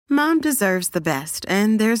Mom deserves the best,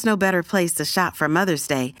 and there's no better place to shop for Mother's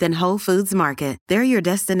Day than Whole Foods Market. They're your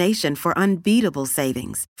destination for unbeatable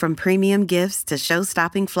savings, from premium gifts to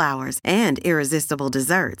show-stopping flowers and irresistible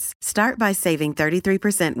desserts. Start by saving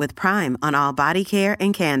 33% with Prime on all body care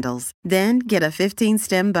and candles. Then get a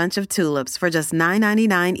 15-stem bunch of tulips for just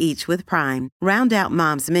 $9.99 each with Prime. Round out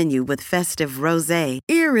Mom's menu with festive rosé,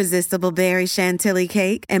 irresistible berry chantilly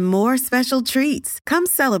cake, and more special treats. Come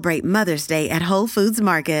celebrate Mother's Day at Whole Foods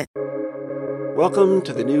Market. Welcome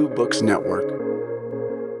to the New Books Network.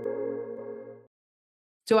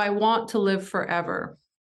 Do I want to live forever?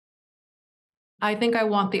 I think I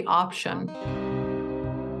want the option.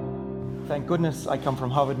 Thank goodness I come from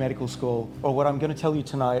Harvard Medical School, or what I'm going to tell you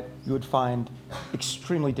tonight you would find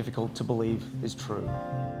extremely difficult to believe is true.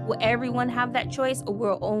 Will everyone have that choice, or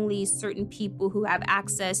will only certain people who have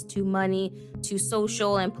access to money, to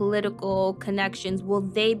social and political connections, will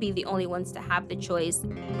they be the only ones to have the choice?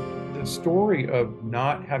 The story of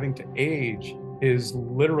not having to age is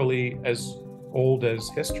literally as old as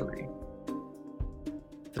history.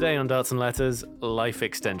 Today on Darts and Letters, life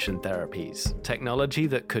extension therapies, technology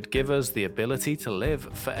that could give us the ability to live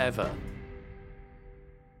forever.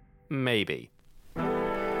 Maybe.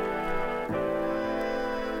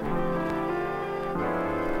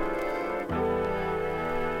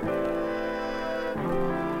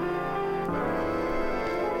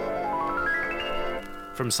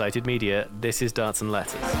 From Cited Media, this is Darts and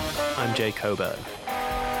Letters. I'm Jay Coburn.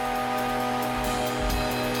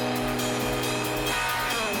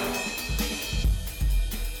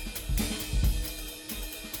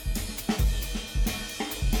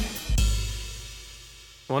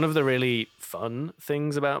 One of the really fun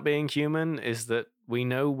things about being human is that we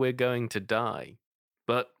know we're going to die.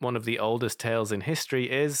 But one of the oldest tales in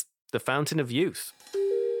history is the fountain of youth.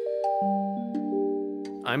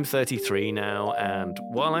 I'm 33 now, and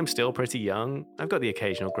while I'm still pretty young, I've got the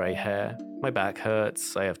occasional grey hair, my back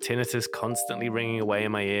hurts, I have tinnitus constantly ringing away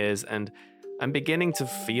in my ears, and I'm beginning to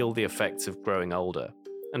feel the effects of growing older.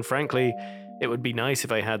 And frankly, it would be nice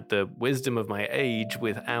if I had the wisdom of my age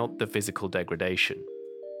without the physical degradation.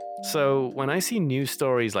 So when I see news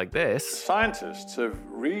stories like this... Scientists have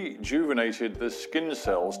rejuvenated the skin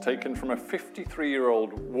cells taken from a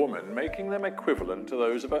 53-year-old woman, making them equivalent to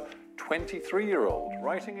those of a 23-year-old,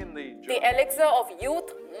 writing in the... The elixir of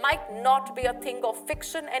youth might not be a thing of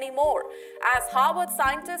fiction anymore, as Harvard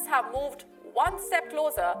scientists have moved one step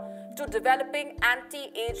closer to developing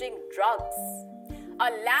anti-aging drugs.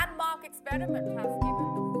 A landmark experiment has given...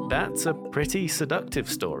 That's a pretty seductive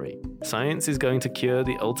story. Science is going to cure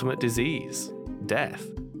the ultimate disease, death.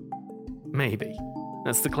 Maybe.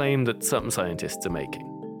 That's the claim that some scientists are making.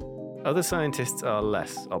 Other scientists are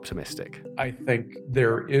less optimistic. I think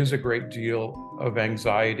there is a great deal of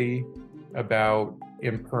anxiety about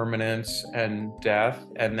impermanence and death,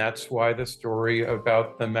 and that's why the story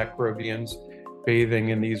about the Macrobians bathing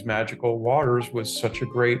in these magical waters was such a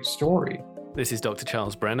great story. This is Dr.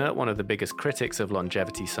 Charles Brenner, one of the biggest critics of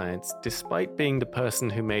longevity science, despite being the person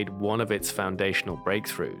who made one of its foundational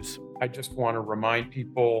breakthroughs. I just want to remind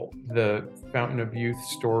people the Fountain of Youth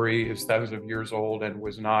story is thousands of years old and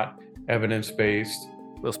was not evidence-based.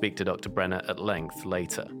 We'll speak to Dr. Brenner at length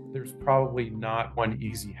later. There's probably not one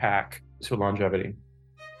easy hack to longevity.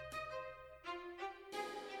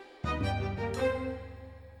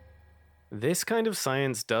 This kind of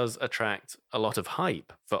science does attract a lot of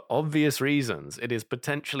hype. For obvious reasons, it is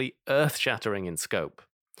potentially earth-shattering in scope.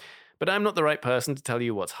 But I'm not the right person to tell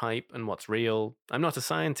you what's hype and what's real. I'm not a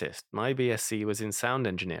scientist. My BSc was in sound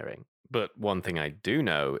engineering. But one thing I do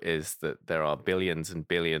know is that there are billions and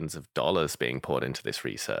billions of dollars being poured into this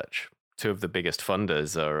research. Two of the biggest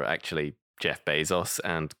funders are actually Jeff Bezos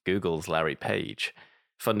and Google's Larry Page,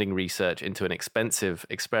 funding research into an expensive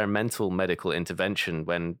experimental medical intervention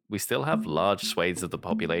when we still have large swathes of the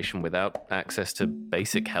population without access to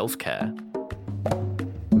basic health care.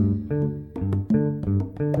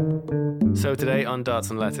 So today on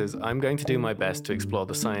Darts and Letters, I'm going to do my best to explore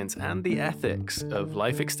the science and the ethics of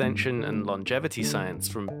life extension and longevity science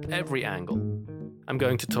from every angle. I'm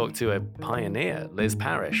going to talk to a pioneer, Liz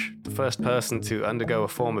Parrish, the first person to undergo a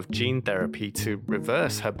form of gene therapy to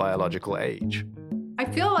reverse her biological age. I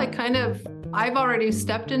feel like I've already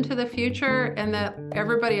stepped into the future and that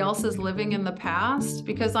everybody else is living in the past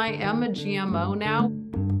because I am a GMO now.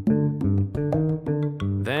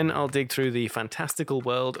 Then I'll dig through the fantastical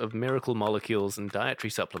world of miracle molecules and dietary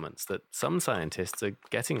supplements that some scientists are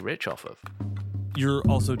getting rich off of. You're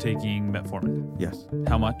also taking metformin? Yes.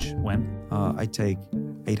 How much? When? I take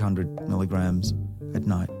 800 milligrams at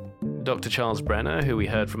night. Dr. Charles Brenner, who we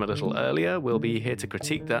heard from a little earlier, will be here to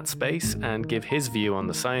critique that space and give his view on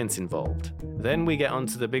the science involved. Then we get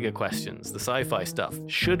onto the bigger questions, the sci-fi stuff.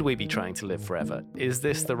 Should we be trying to live forever? Is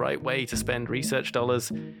this the right way to spend research dollars?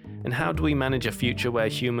 And how do we manage a future where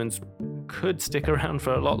humans could stick around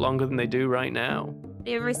for a lot longer than they do right now? Do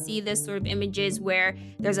you ever see this sort of images where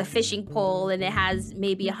there's a fishing pole and it has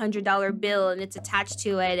maybe $100 bill and it's attached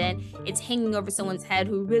to it and it's hanging over someone's head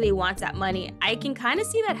who really wants that money? I can kind of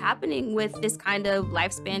see that happening with this kind of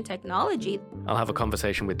lifespan technology. I'll have a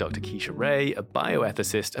conversation with Dr. Keisha Ray, a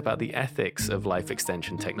bioethicist, about the ethics of life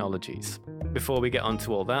extension technologies. Before we get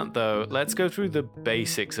onto all that, though, let's go through the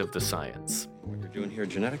basics of the science. What you're doing here,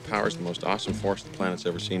 genetic power is the most awesome force the planet's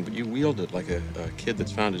ever seen, but you wield it like a kid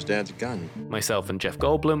that's found his dad's gun. Myself and Jeff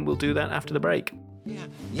Goldblum will do that after the break.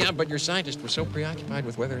 Yeah, but your scientists were so preoccupied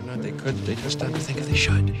with whether or not they could, they just stopped to think if they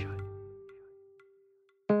should.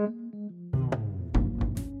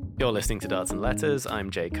 You're listening to Darts and Letters.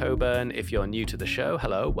 I'm Jay Coburn. If you're new to the show,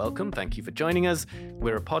 hello, welcome. Thank you for joining us.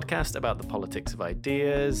 We're a podcast about the politics of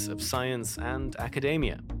ideas, of science, and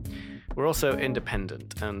academia. We're also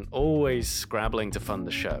independent and always scrabbling to fund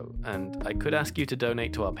the show. And I could ask you to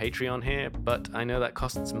donate to our Patreon here, but I know that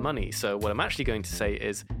costs money. So what I'm actually going to say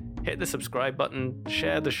is hit the subscribe button,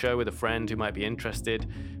 share the show with a friend who might be interested.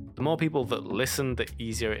 The more people that listen, the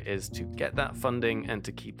easier it is to get that funding and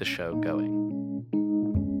to keep the show going.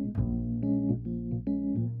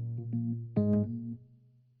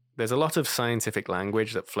 There's a lot of scientific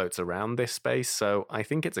language that floats around this space, so I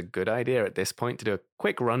think it's a good idea at this point to do a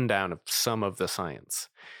quick rundown of some of the science.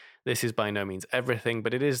 This is by no means everything,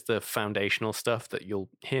 but it is the foundational stuff that you'll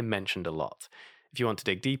hear mentioned a lot. If you want to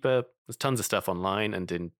dig deeper, there's tons of stuff online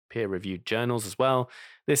and in peer-reviewed journals as well.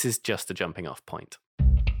 This is just the jumping off point.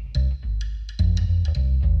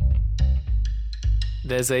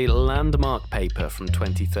 There's a landmark paper from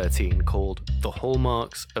 2013 called The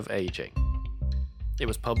Hallmarks of Aging. It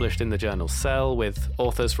was published in the journal Cell with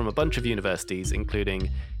authors from a bunch of universities, including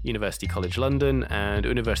University College London and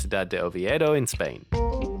Universidad de Oviedo in Spain.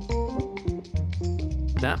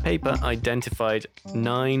 That paper identified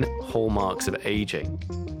 9 hallmarks of aging.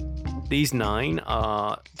 These 9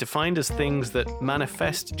 are defined as things that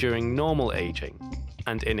manifest during normal aging,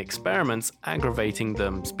 and in experiments, aggravating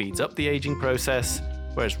them speeds up the aging process,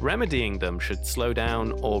 whereas remedying them should slow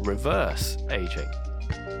down or reverse aging.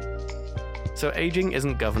 So aging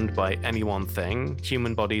isn't governed by any one thing.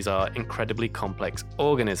 Human bodies are incredibly complex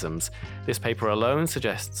organisms. This paper alone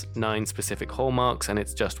suggests 9 specific hallmarks, and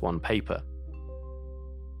it's just one paper.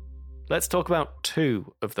 Let's talk about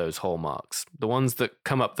 2 of those hallmarks, the ones that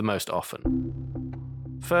come up the most often.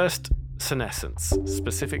 First, senescence,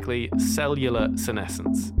 specifically cellular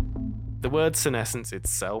senescence. The word senescence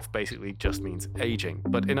itself basically just means aging,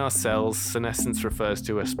 but in our cells, senescence refers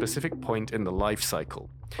to a specific point in the life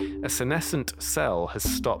cycle. A senescent cell has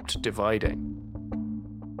stopped dividing.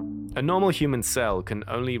 A normal human cell can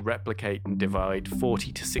only replicate and divide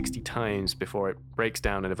 40 to 60 times before it breaks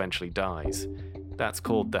down and eventually dies. That's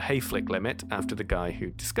called the Hayflick limit, after the guy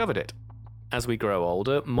who discovered it. As we grow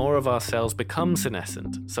older, more of our cells become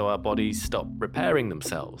senescent, so our bodies stop repairing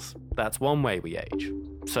themselves. That's one way we age.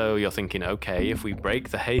 So you're thinking, okay, if we break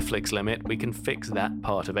the Hayflick's limit, we can fix that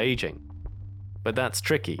part of aging. But that's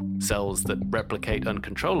tricky. Cells that replicate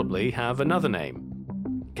uncontrollably have another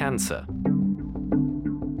name: cancer.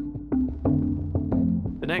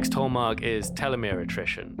 The next hallmark is telomere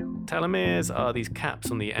attrition. Telomeres are these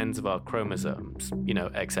caps on the ends of our chromosomes,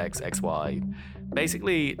 XX, XY.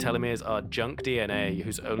 Basically, telomeres are junk DNA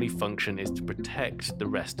whose only function is to protect the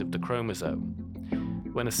rest of the chromosome.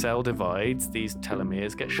 When a cell divides, these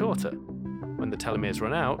telomeres get shorter. When the telomeres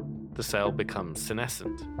run out, the cell becomes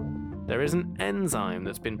senescent. There is an enzyme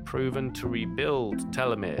that's been proven to rebuild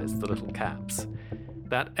telomeres, the little caps.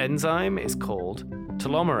 That enzyme is called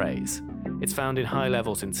telomerase. It's found in high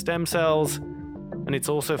levels in stem cells, and it's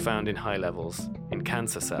also found in high levels in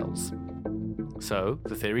cancer cells. So,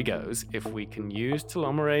 the theory goes, if we can use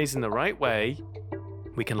telomerase in the right way,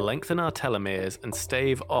 we can lengthen our telomeres and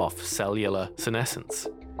stave off cellular senescence.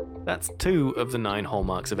 That's 2 of the 9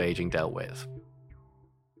 hallmarks of aging dealt with.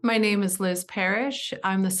 My name is Liz Parrish.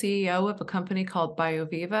 I'm the CEO of a company called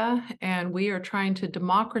BioViva, and we are trying to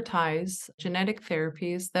democratize genetic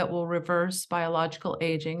therapies that will reverse biological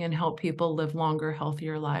aging and help people live longer,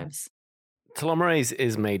 healthier lives. Telomerase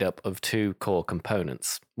is made up of 2 core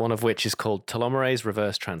components, one of which is called telomerase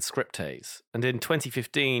reverse transcriptase. And in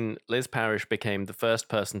 2015, Liz Parrish became the first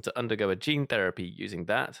person to undergo a gene therapy using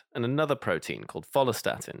that and another protein called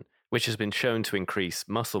follistatin, which has been shown to increase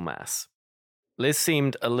muscle mass. Liz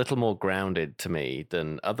seemed a little more grounded to me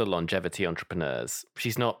than other longevity entrepreneurs.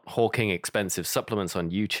 She's not hawking expensive supplements on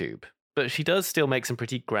YouTube, but she does still make some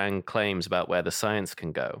pretty grand claims about where the science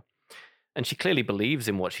can go. And she clearly believes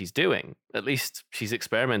in what she's doing. At least she's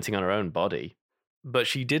experimenting on her own body. But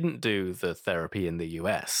she didn't do the therapy in the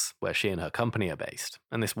US, where she and her company are based,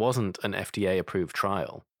 and this wasn't an FDA-approved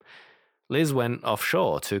trial. Liz went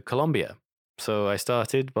offshore to Colombia, so I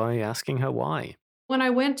started by asking her why. When I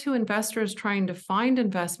went to investors trying to find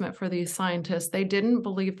investment for these scientists, they didn't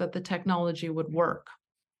believe that the technology would work.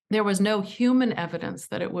 There was no human evidence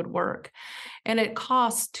that it would work. And it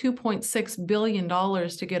costs $2.6 billion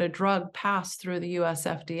to get a drug passed through the US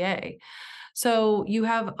FDA. So you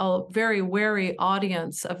have a very wary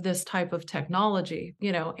audience of this type of technology.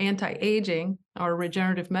 You know, anti-aging or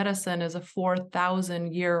regenerative medicine is a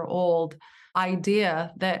 4,000-year-old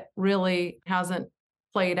idea that really hasn't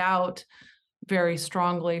played out very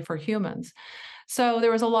strongly for humans. So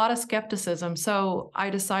there was a lot of skepticism. So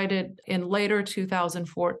I decided in later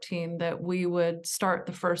 2014 that we would start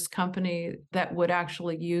the first company that would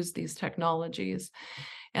actually use these technologies.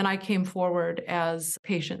 And I came forward as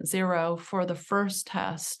patient zero for the first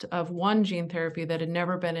test of one gene therapy that had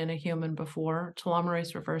never been in a human before,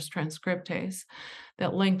 telomerase reverse transcriptase,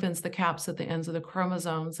 that lengthens the caps at the ends of the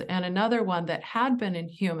chromosomes, and another one that had been in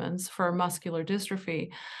humans for muscular dystrophy,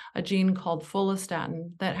 a gene called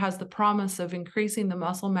follistatin that has the promise of increasing the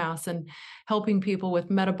muscle mass and helping people with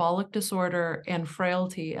metabolic disorder and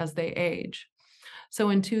frailty as they age. So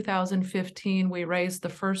in 2015, we raised the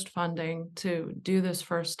first funding to do this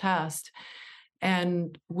first test,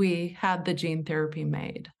 and we had the gene therapy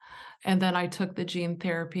made. And then I took the gene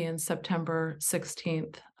therapy in September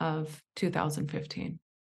 16th of 2015.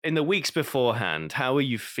 In the weeks beforehand, how were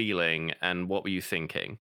you feeling and what were you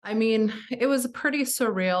thinking? I mean, it was pretty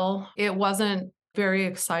surreal. It wasn't very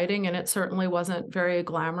exciting, and it certainly wasn't very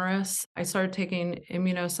glamorous. I started taking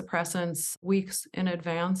immunosuppressants weeks in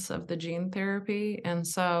advance of the gene therapy. And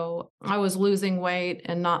so I was losing weight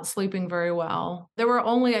and not sleeping very well. There were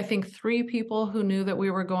only, I think, 3 people who knew that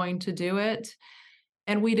we were going to do it,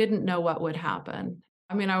 and we didn't know what would happen.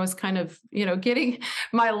 I mean, I was kind of, getting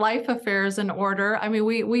my life affairs in order. I mean,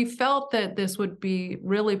 we felt that this would be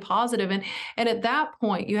really positive. And at that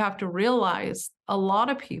point, you have to realize a lot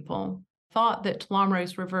of people thought that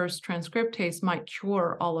telomerase reverse transcriptase might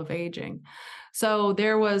cure all of aging. So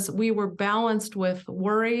we were balanced with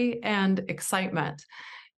worry and excitement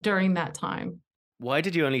during that time. Why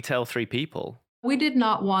did you only tell 3 people? We did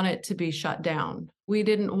not want it to be shut down. We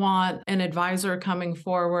didn't want an advisor coming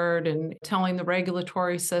forward and telling the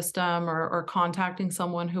regulatory system or contacting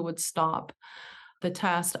someone who would stop the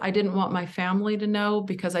test. I didn't want my family to know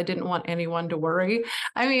because I didn't want anyone to worry.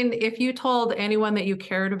 I mean, if you told anyone that you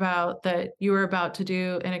cared about that you were about to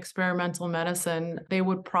do an experimental medicine, they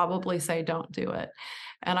would probably say, don't do it.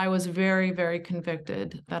 And I was very, very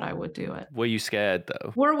convicted that I would do it. Were you scared,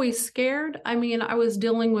 though? Were we scared? I mean, I was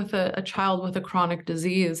dealing with a child with a chronic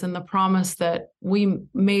disease and the promise that we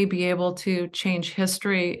may be able to change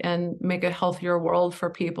history and make a healthier world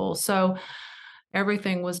for people. So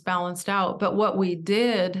everything was balanced out. But what we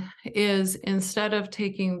did is instead of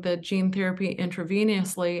taking the gene therapy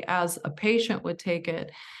intravenously as a patient would take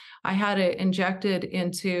it, I had it injected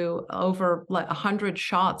into over 100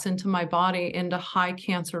 shots into my body into high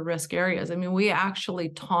cancer risk areas. I mean, we actually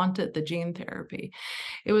taunted the gene therapy.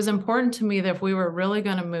 It was important to me that if we were really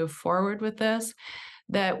going to move forward with this,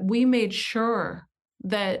 that we made sure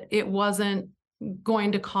that it wasn't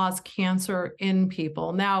going to cause cancer in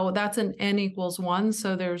people. Now, that's an N equals 1,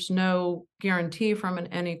 so there's no guarantee from an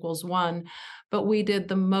N equals 1, but we did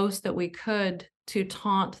the most that we could to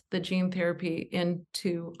taunt the gene therapy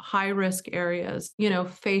into high-risk areas,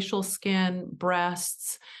 facial skin,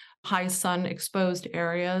 breasts, high sun exposed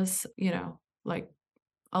areas, like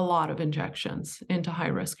a lot of injections into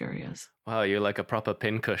high-risk areas. Wow, you're like a proper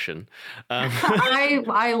pincushion.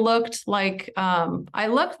 I looked like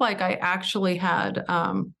I actually had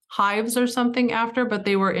hives or something after, but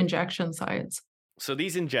they were injection sites. So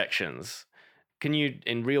these injections, can you,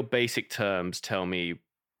 in real basic terms, tell me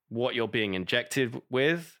what you're being injected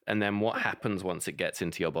with, and then what happens once it gets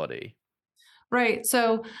into your body? Right.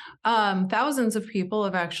 So thousands of people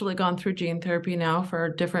have actually gone through gene therapy now for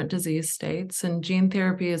different disease states. And gene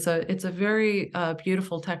therapy it's a very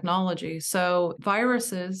beautiful technology. So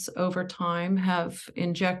viruses over time have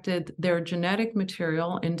injected their genetic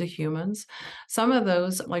material into humans. Some of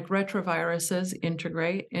those, like retroviruses,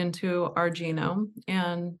 integrate into our genome.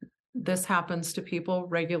 And this happens to people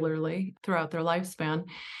regularly throughout their lifespan.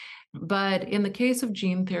 But in the case of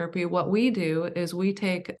gene therapy, what we do is we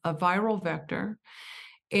take a viral vector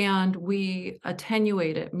and we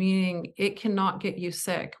attenuate it, meaning it cannot get you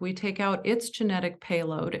sick. We take out its genetic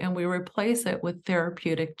payload and we replace it with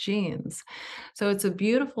therapeutic genes. So it's a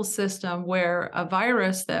beautiful system where a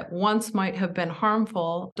virus that once might have been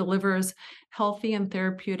harmful delivers healthy and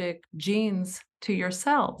therapeutic genes to your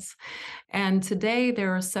cells. And today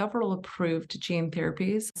there are several approved gene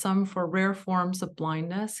therapies, some for rare forms of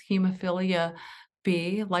blindness, hemophilia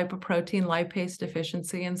B, lipoprotein lipase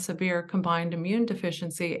deficiency, and severe combined immune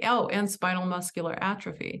deficiency. Oh, and spinal muscular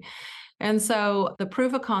atrophy. And so the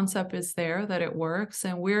proof of concept is there that it works,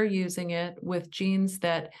 and we're using it with genes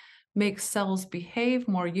that make cells behave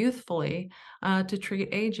more youthfully to treat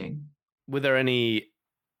aging. Were there any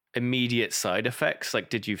immediate side effects?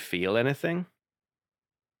 Like, did you feel anything?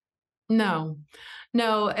 No,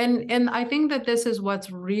 no. And I think that this is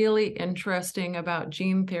what's really interesting about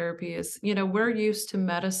gene therapy is, we're used to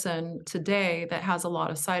medicine today that has a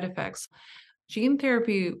lot of side effects. Gene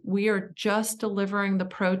therapy, we are just delivering the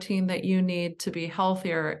protein that you need to be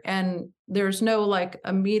healthier, and there's no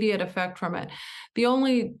immediate effect from it. The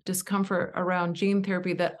only discomfort around gene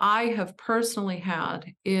therapy that I have personally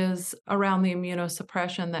had is around the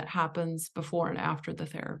immunosuppression that happens before and after the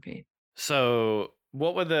therapy. So,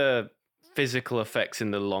 what were the physical effects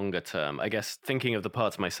in the longer term? I guess thinking of the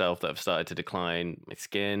parts of myself that have started to decline, my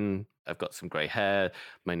skin, I've got some gray hair,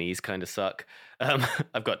 my knees kind of suck.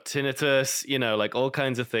 I've got tinnitus, all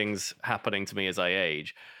kinds of things happening to me as I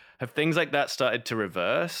age. Have things like that started to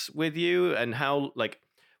reverse with you? And how,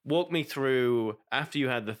 walk me through after you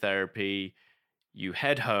had the therapy, you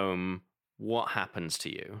head home, what happens to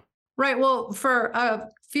you? Right. Well, for a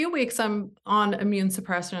few weeks, I'm on immune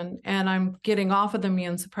suppression and I'm getting off of the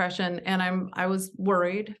immune suppression. And I was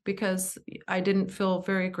worried because I didn't feel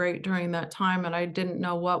very great during that time and I didn't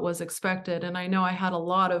know what was expected. And I know I had a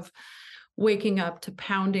lot of waking up to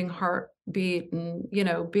pounding heartbeat and,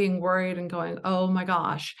 being worried and going, oh my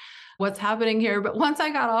gosh, what's happening here? But once I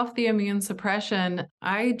got off the immune suppression,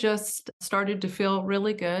 I just started to feel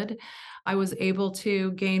really good. I was able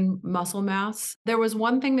to gain muscle mass. There was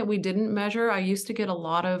one thing that we didn't measure. I used to get a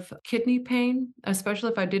lot of kidney pain,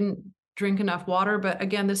 especially if I didn't drink enough water. But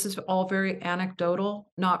again, this is all very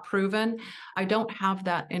anecdotal, not proven. I don't have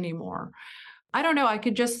that anymore. I don't know. I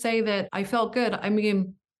could just say that I felt good. I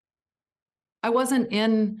mean, I wasn't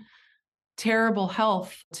in terrible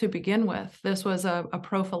health to begin with. This was a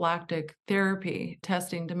prophylactic therapy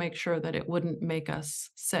testing to make sure that it wouldn't make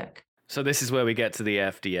us sick. So this is where we get to the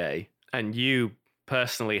FDA. And you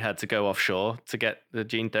personally had to go offshore to get the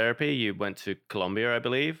gene therapy. You went to Colombia, I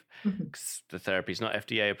believe, because the therapy is not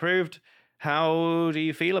FDA approved. How do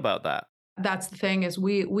you feel about that? That's the thing is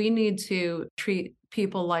we need to treat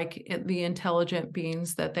people like the intelligent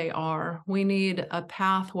beings that they are. We need a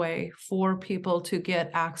pathway for people to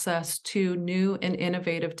get access to new and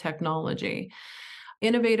innovative technology.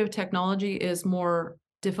 Innovative technology is more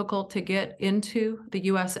difficult to get into the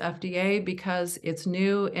US FDA because it's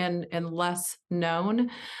new and less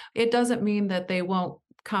known. It doesn't mean that they won't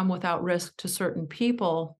come without risk to certain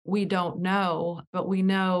people. We don't know, but we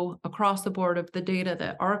know across the board of the data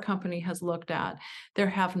that our company has looked at, there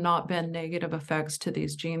have not been negative effects to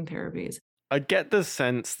these gene therapies. I get the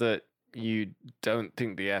sense that you don't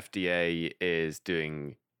think the FDA is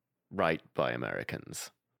doing right by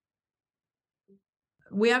Americans.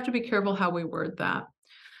 We have to be careful how we word that.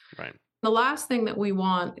 Right. The last thing that we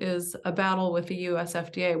want is a battle with the US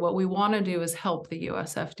FDA. What we want to do is help the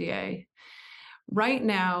US FDA. Right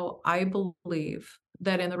now, I believe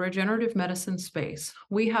that in the regenerative medicine space,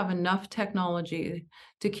 we have enough technology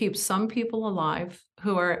to keep some people alive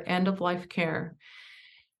who are end-of-life care.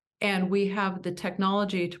 And we have the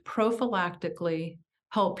technology to prophylactically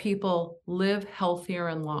help people live healthier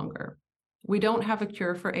and longer. We don't have a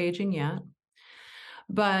cure for aging yet,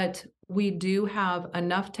 but we do have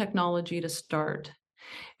enough technology to start.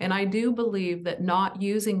 And I do believe that not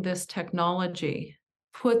using this technology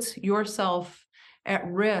puts yourself at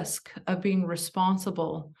risk of being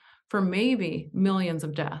responsible for maybe millions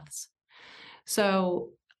of deaths.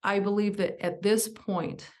 So I believe that at this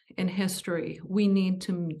point in history, we need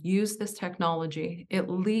to use this technology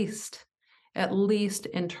at least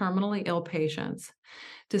in terminally ill patients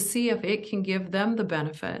to see if it can give them the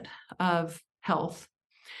benefit of health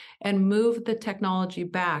and move the technology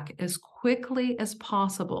back as quickly as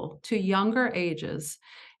possible to younger ages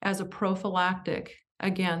as a prophylactic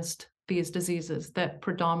against these diseases that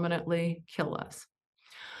predominantly kill us.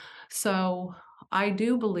 So I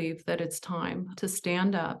do believe that it's time to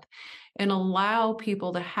stand up and allow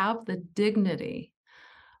people to have the dignity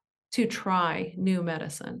to try new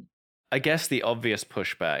medicine. I guess the obvious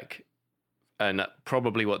pushback And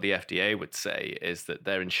probably what the FDA would say is that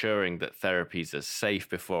they're ensuring that therapies are safe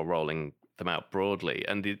before rolling them out broadly.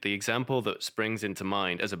 And the example that springs into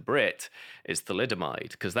mind as a Brit is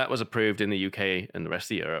thalidomide, because that was approved in the UK and the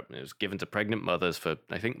rest of Europe. And it was given to pregnant mothers for,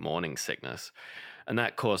 I think, morning sickness. And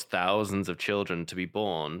that caused thousands of children to be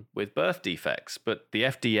born with birth defects. But the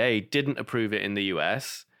FDA didn't approve it in the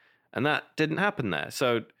US, and that didn't happen there.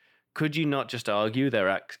 So could you not just argue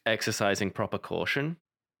they're exercising proper caution?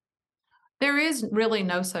 There is really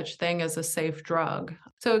no such thing as a safe drug.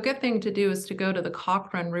 So a good thing to do is to go to the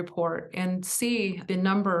Cochrane report and see the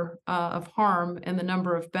number of harm and the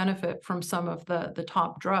number of benefit from some of the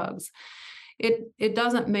top drugs. It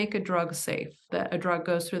doesn't make a drug safe that a drug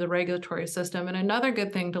goes through the regulatory system. And another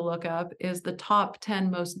good thing to look up is the top 10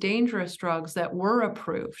 most dangerous drugs that were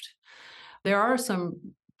approved. There are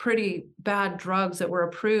some pretty bad drugs that were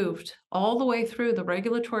approved all the way through the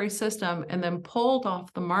regulatory system and then pulled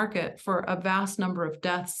off the market for a vast number of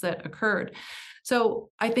deaths that occurred. So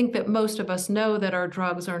I think that most of us know that our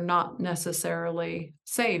drugs are not necessarily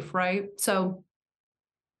safe, right? So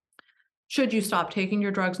should you stop taking your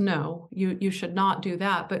drugs? No, you should not do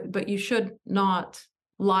that, but you should not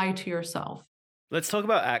lie to yourself. Let's talk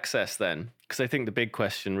about access then, because I think the big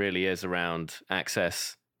question really is around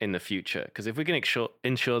access in the future. Because if we can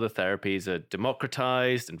ensure the therapies are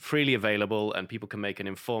democratized and freely available and people can make an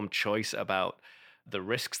informed choice about the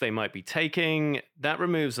risks they might be taking, that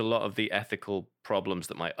removes a lot of the ethical problems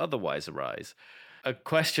that might otherwise arise. A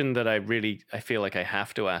question that I feel like I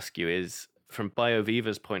have to ask you is, from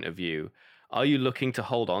BioViva's point of view, are you looking to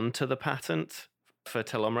hold on to the patent for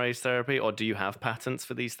telomerase therapy, or do you have patents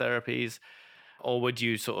for these therapies, or would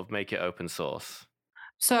you sort of make it open source?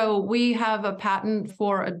 So we have a patent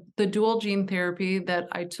for the dual gene therapy that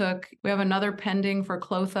I took. We have another pending for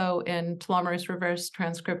clotho and telomerase reverse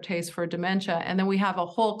transcriptase for dementia. And then we have a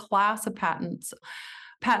whole class of patents,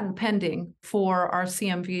 patent pending for our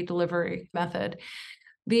CMV delivery method.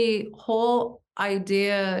 The whole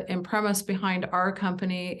idea and premise behind our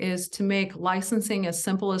company is to make licensing as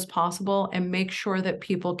simple as possible and make sure that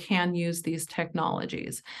people can use these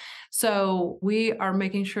technologies. So we are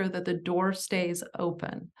making sure that the door stays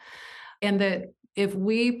open, and that if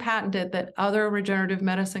we patent it, that other regenerative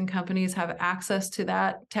medicine companies have access to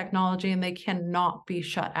that technology and they cannot be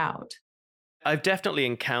shut out. I've definitely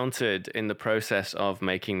encountered in the process of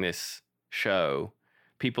making this show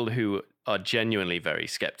people who are genuinely very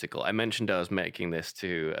skeptical. I mentioned I was making this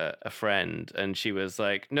to a friend, and she was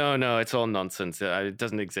like, no, it's all nonsense. It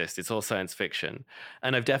doesn't exist. It's all science fiction.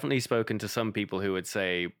 And I've definitely spoken to some people who would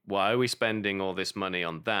say, why are we spending all this money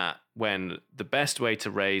on that when the best way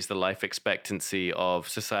to raise the life expectancy of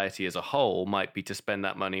society as a whole might be to spend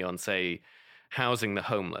that money on, say, housing the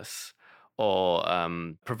homeless or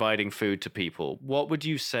providing food to people? What would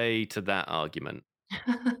you say to that argument?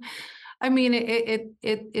 I mean,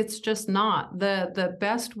 it's just not. The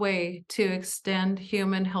best way to extend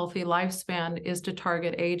human healthy lifespan is to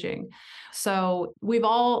target aging. So we've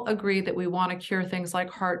all agreed that we want to cure things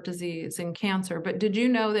like heart disease and cancer. But did you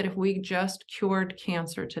know that if we just cured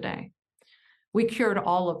cancer today, we cured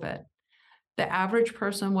all of it, the average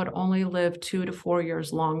person would only live 2 to 4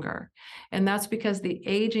 years longer. And that's because the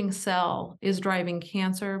aging cell is driving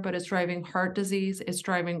cancer, but it's driving heart disease, it's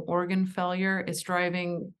driving organ failure, it's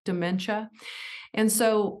driving dementia. And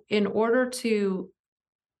so in order to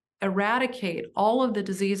eradicate all of the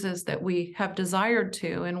diseases that we have desired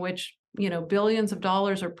to, in which, billions of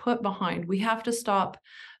dollars are put behind, we have to stop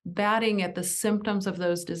batting at the symptoms of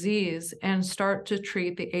those diseases and start to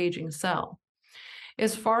treat the aging cell.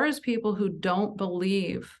 As far as people who don't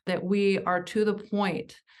believe that we are to the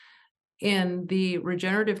point in the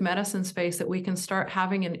regenerative medicine space that we can start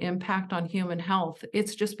having an impact on human health,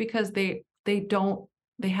 it's just because they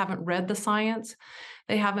haven't read the science.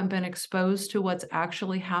 They haven't been exposed to what's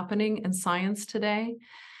actually happening in science today.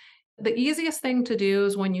 The easiest thing to do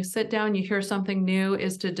is when you sit down, you hear something new,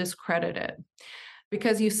 is to discredit it,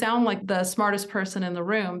 because you sound like the smartest person in the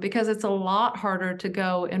room, because it's a lot harder to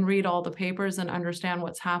go and read all the papers and understand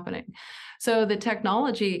what's happening. So the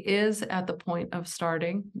technology is at the point of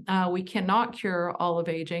starting. We cannot cure all of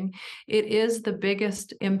aging. It is the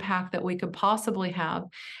biggest impact that we could possibly have,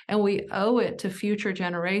 and we owe it to future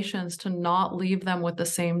generations to not leave them with the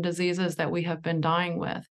same diseases that we have been dying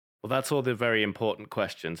with. Well, that's all the very important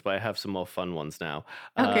questions, but I have some more fun ones now.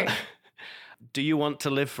 Okay. Do you want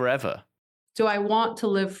to live forever? Do I want to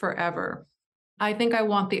live forever? I think I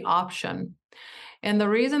want the option. And the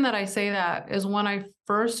reason that I say that is when I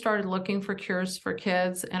first started looking for cures for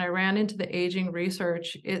kids and I ran into the aging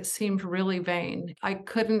research, it seemed really vain. I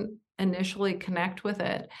couldn't initially connect with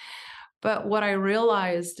it. But what I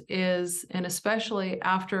realized is, and especially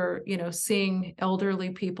after, seeing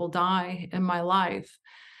elderly people die in my life,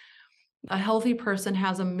 a healthy person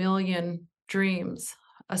has 1,000,000 dreams.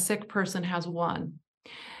 A sick person has one.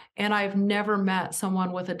 And I've never met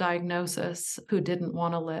someone with a diagnosis who didn't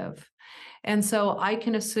want to live. And so I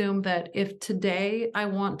can assume that if today I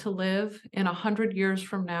want to live, in 100 years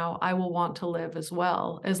from now, I will want to live as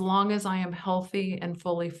well, as long as I am healthy and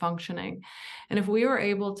fully functioning. And if we are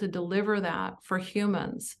able to deliver that for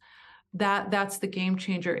humans, that's the game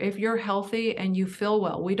changer. If you're healthy and you feel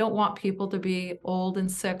well, we don't want people to be old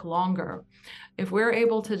and sick longer. If we're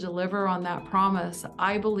able to deliver on that promise,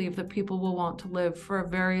 I believe that people will want to live for a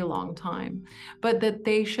very long time, but that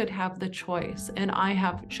they should have the choice, and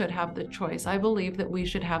should have the choice. I believe that we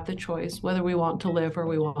should have the choice whether we want to live or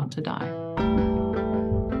we want to die.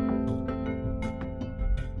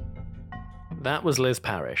 That was Liz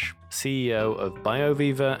Parrish, CEO of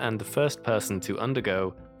BioViva and the first person to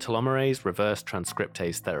undergo telomerase reverse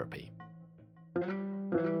transcriptase therapy.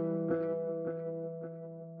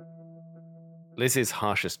 Liz's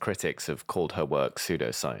harshest critics have called her work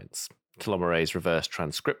pseudoscience. Telomerase reverse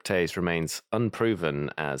transcriptase remains unproven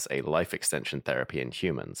as a life extension therapy in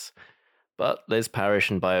humans. But Liz Parrish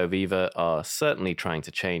and BioViva are certainly trying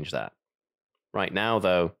to change that. Right now,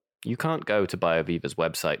 though, you can't go to BioViva's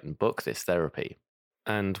website and book this therapy.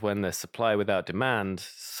 And when there's supply without demand,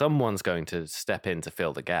 someone's going to step in to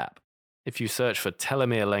fill the gap. If you search for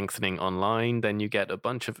telomere lengthening online, then you get a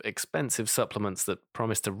bunch of expensive supplements that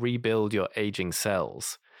promise to rebuild your aging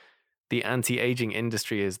cells. The anti-aging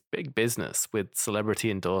industry is big business, with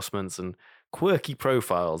celebrity endorsements and quirky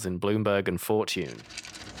profiles in Bloomberg and Fortune.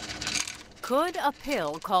 Could a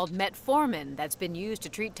pill called metformin that's been used to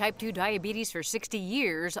treat type 2 diabetes for 60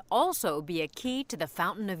 years also be a key to the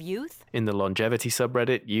fountain of youth? In the longevity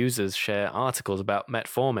subreddit, users share articles about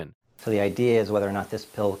metformin. So the idea is whether or not this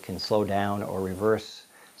pill can slow down or reverse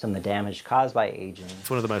some of the damage caused by aging. It's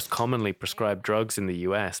one of the most commonly prescribed drugs in the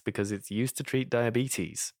US because it's used to treat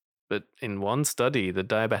diabetes. But in one study, the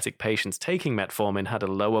diabetic patients taking metformin had a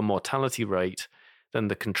lower mortality rate than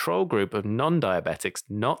the control group of non-diabetics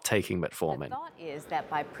not taking metformin. The thought is that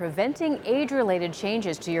by preventing age-related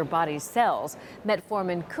changes to your body's cells,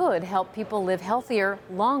 metformin could help people live healthier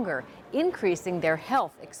longer, increasing their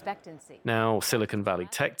health expectancy. Now, Silicon Valley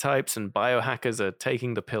tech types and biohackers are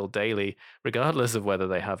taking the pill daily, regardless of whether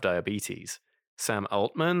they have diabetes. Sam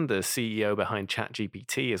Altman, the CEO behind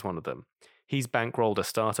ChatGPT, is one of them. He's bankrolled a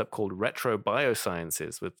startup called Retro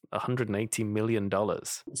Biosciences with $180 million.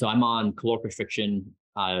 So I'm on caloric restriction,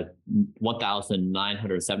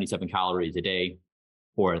 1,977 calories a day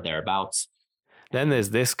or thereabouts. Then there's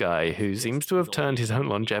this guy who seems to have turned his own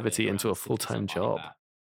longevity into a full-time job.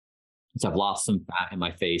 So I've lost some fat in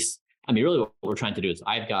my face. I mean, really what we're trying to do is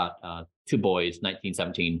I've got 2 boys, 19,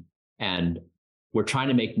 17, and we're trying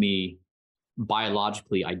to make me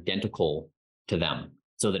biologically identical to them.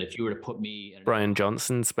 So that if you were to put me... Brian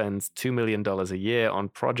Johnson spends $2 million a year on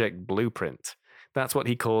Project Blueprint. That's what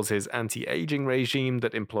he calls his anti-aging regime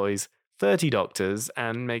that employs 30 doctors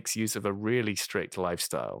and makes use of a really strict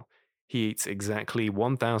lifestyle. He eats exactly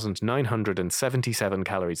 1,977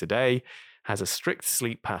 calories a day, has a strict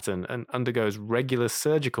sleep pattern, and undergoes regular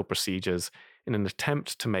surgical procedures in an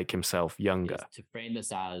attempt to make himself younger. To frame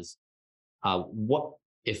this as, what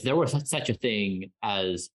if there was such a thing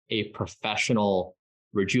as a professional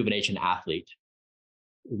rejuvenation athlete,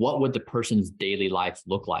 what would the person's daily life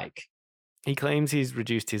look like? He claims he's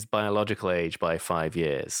reduced his biological age by 5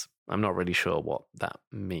 years. I'm not really sure what that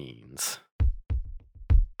means.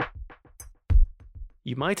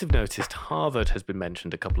 You might have noticed Harvard has been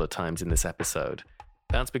mentioned a couple of times in this episode.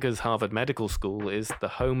 That's because Harvard Medical School is the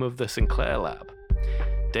home of the Sinclair Lab.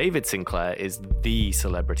 David Sinclair is the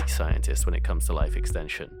celebrity scientist when it comes to life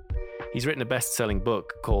extension. He's written a best-selling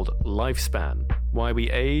book called Lifespan: Why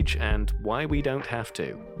We Age and Why We Don't Have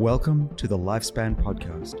to. Welcome to the Lifespan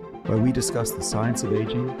podcast, where we discuss the science of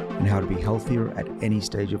aging and how to be healthier at any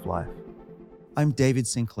stage of life. I'm David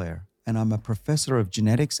Sinclair, and I'm a professor of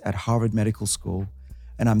genetics at Harvard Medical School,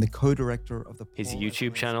 and I'm the co-director of the... His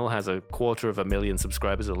YouTube channel has 250,000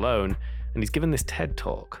 subscribers alone, and he's given this TED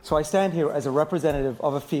Talk. So I stand here as a representative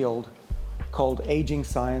of a field called aging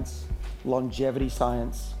science, longevity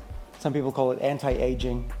science. Some people call it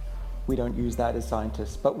anti-aging. We don't use that as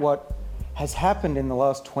scientists. But what has happened in the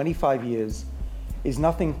last 25 years is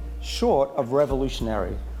nothing short of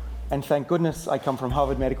revolutionary. And thank goodness I come from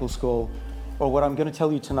Harvard Medical School, or what I'm going to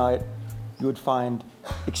tell you tonight, you would find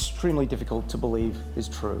extremely difficult to believe is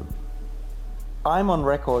true. I'm on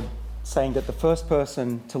record saying that the first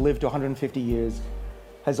person to live to 150 years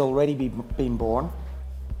has already been born.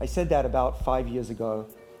 I said that about 5 years ago,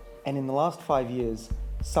 and in the last 5 years,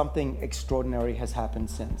 something extraordinary has happened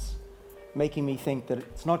since, making me think that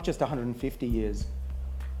it's not just 150 years,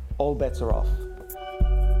 all bets are off.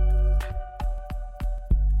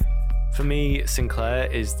 For me,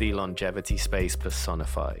 Sinclair is the longevity space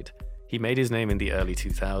personified. He made his name in the early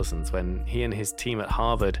 2000s when he and his team at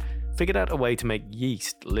Harvard figured out a way to make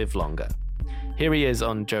yeast live longer. Here he is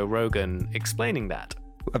on Joe Rogan explaining that.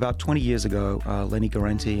 About 20 years ago, Lenny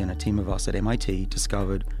Guarente and a team of us at MIT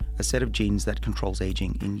discovered a set of genes that controls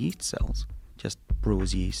aging in yeast cells, just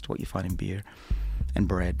brewer's yeast, what you find in beer and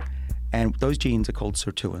bread. And those genes are called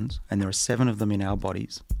sirtuins, and there are 7 of them in our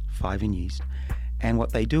bodies, 5 in yeast. And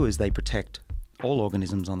what they do is they protect all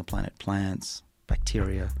organisms on the planet, plants,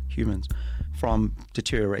 bacteria, humans, from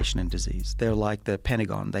deterioration and disease. They're like the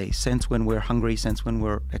Pentagon. They sense when we're hungry, sense when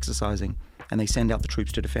we're exercising, and they send out the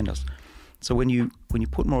troops to defend us. So when you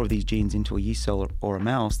put more of these genes into a yeast cell or a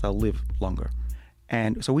mouse, they'll live longer.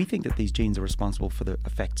 And so we think that these genes are responsible for the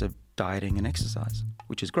effects of dieting and exercise,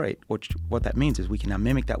 which is great. What that means is we can now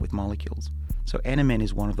mimic that with molecules. So NMN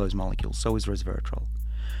is one of those molecules, so is resveratrol.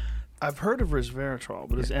 I've heard of resveratrol,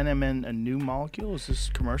 but is NMN a new molecule? Is this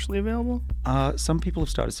commercially available? Some people have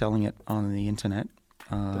started selling it on the internet.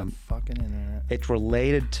 The fucking internet. It's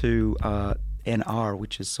related to NR,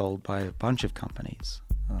 which is sold by a bunch of companies.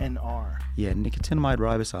 NR? Yeah, nicotinamide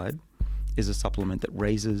riboside is a supplement that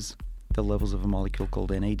raises the levels of a molecule called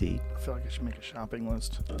NAD. I feel like I should make a shopping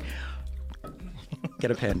list. Get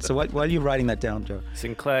a pen. So while you're writing that down, Joe.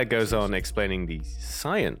 Sinclair goes on explaining the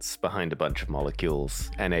science behind a bunch of molecules,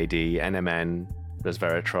 NAD, NMN,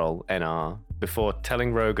 resveratrol, NR, before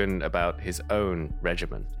telling Rogan about his own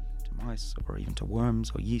regimen. To mice, or even to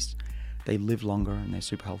worms or yeast, they live longer and they're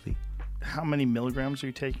super healthy. How many milligrams are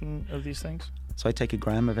you taking of these things? So I take a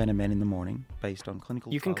gram of NMN in the morning based on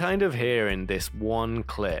clinical You can kind of hear in this one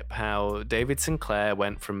clip how David Sinclair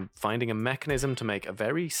went from finding a mechanism to make a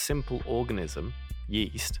very simple organism,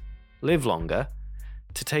 yeast, live longer,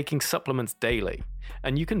 to taking supplements daily.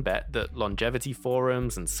 And you can bet that longevity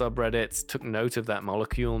forums and subreddits took note of that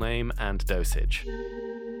molecule name and dosage.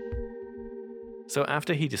 So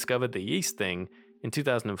after he discovered the yeast thing, in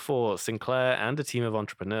 2004, Sinclair and a team of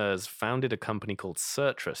entrepreneurs founded a company called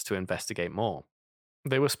Therapies to investigate more.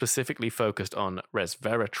 They were specifically focused on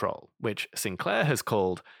resveratrol, which Sinclair has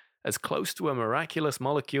called as close to a miraculous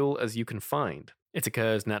molecule as you can find. It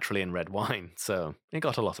occurs naturally in red wine, so it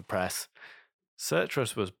got a lot of press.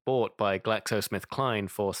 Therapies was bought by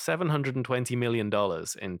GlaxoSmithKline for $720 million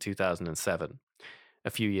in 2007. A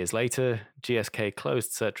few years later, GSK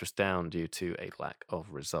closed Therapies down due to a lack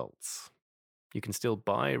of results. You can still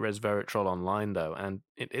buy resveratrol online, though, and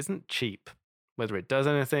it isn't cheap. Whether it does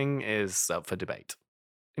anything is up for debate.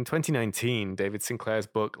 In 2019, David Sinclair's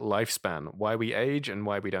book Lifespan, Why We Age and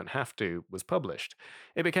Why We Don't Have to, was published.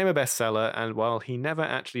 It became a bestseller, and while he never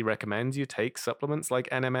actually recommends you take supplements like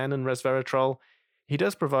NMN and resveratrol, he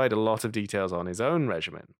does provide a lot of details on his own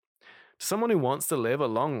regimen. To someone who wants to live a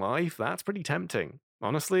long life, that's pretty tempting.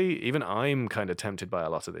 Honestly, even I'm kind of tempted by a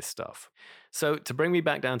lot of this stuff. So to bring me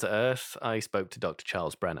back down to earth, I spoke to Dr.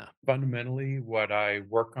 Charles Brenner. Fundamentally, what I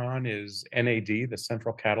work on is NAD, the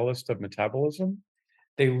central catalyst of metabolism.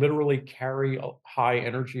 They literally carry high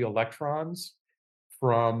energy electrons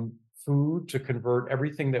from food to convert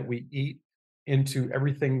everything that we eat into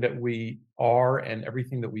everything that we are and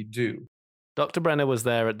everything that we do. Dr. Brenner was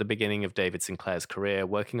there at the beginning of David Sinclair's career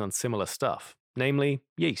working on similar stuff, namely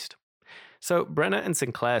yeast. So Brenner and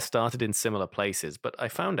Sinclair started in similar places, but I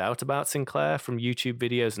found out about Sinclair from YouTube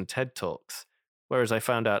videos and TED Talks, whereas I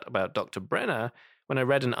found out about Dr. Brenner when I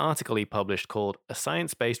read an article he published called A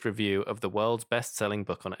Science-Based Review of the World's Best-Selling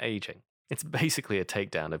Book on Aging. It's basically a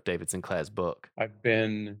takedown of David Sinclair's book. I've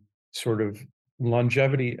been sort of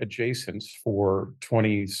longevity adjacent for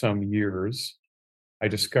 20-some years. I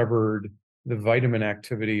discovered the vitamin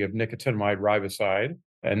activity of nicotinamide riboside,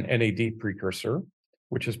 an NAD precursor,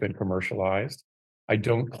 which has been commercialized. I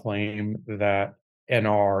don't claim that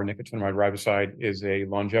NR, nicotinamide riboside, is a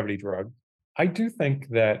longevity drug. I do think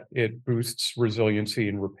that it boosts resiliency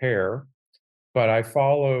and repair, but I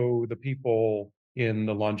follow the people in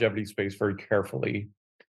the longevity space very carefully,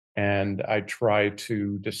 and I try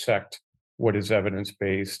to dissect what is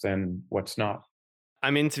evidence-based and what's not.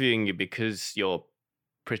 I'm interviewing you because you're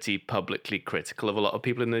pretty publicly critical of a lot of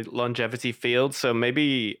people in the longevity field. So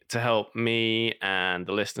maybe to help me and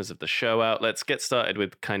the listeners of the show out, let's get started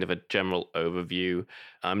with kind of a general overview.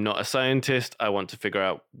 I'm not a scientist. I want to figure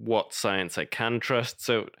out what science I can trust.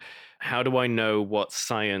 So how do I know what's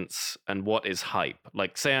science and what is hype?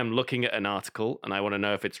 Like, say I'm looking at an article and I want to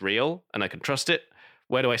know if it's real and I can trust it.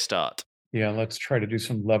 Where do I start? Yeah, let's try to do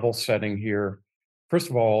some level setting here. First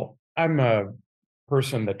of all, I'm a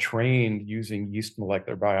person that trained using yeast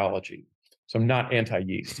molecular biology. So I'm not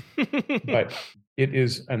anti-yeast, but it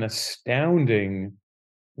is an astounding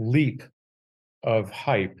leap of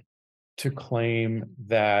hype to claim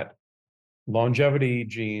that longevity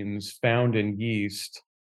genes found in yeast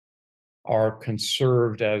are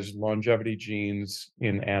conserved as longevity genes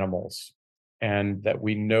in animals, and that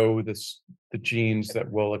we know the genes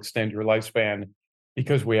that will extend your lifespan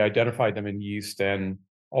because we identified them in yeast, and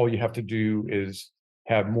all you have to do is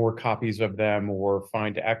have more copies of them or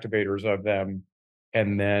find activators of them,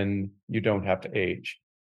 and then you don't have to age.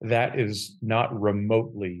 That is not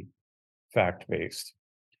remotely fact-based.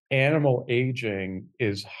 Animal aging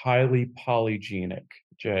is highly polygenic,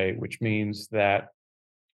 Jay, which means that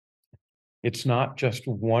it's not just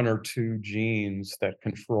one or two genes that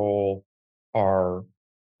control our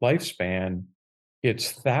lifespan,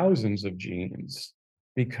 it's thousands of genes,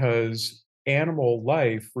 because animal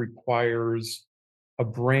life requires a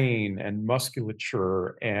brain and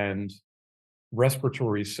musculature and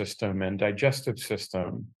respiratory system and digestive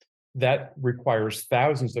system that requires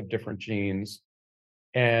thousands of different genes.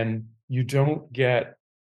 And you don't get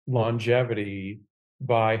longevity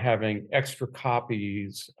by having extra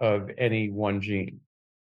copies of any one gene.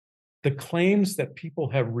 The claims that people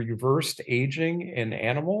have reversed aging in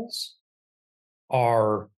animals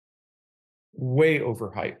are way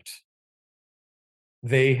overhyped.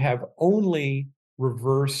 They have only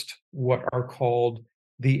reversed what are called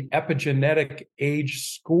the epigenetic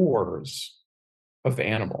age scores of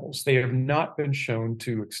animals. They have not been shown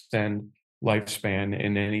to extend lifespan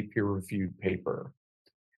in any peer-reviewed paper.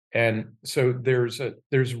 And so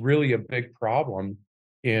there's really a big problem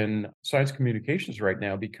in science communications right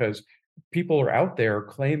now, because people are out there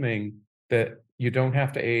claiming that you don't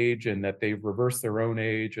have to age and that they've reversed their own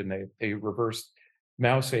age and they reversed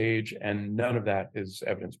mouse age, and none of that is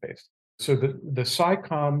evidence-based. So the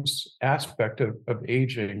psychoms aspect of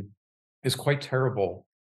aging is quite terrible,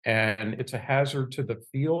 and it's a hazard to the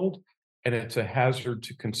field, and it's a hazard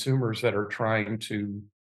to consumers that are trying to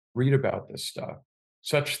read about this stuff,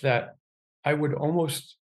 such that I would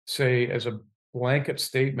almost say as a blanket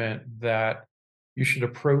statement that you should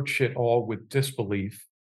approach it all with disbelief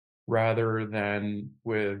rather than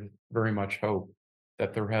with very much hope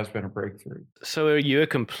that there has been a breakthrough. So are you a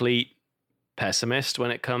complete pessimist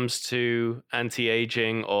when it comes to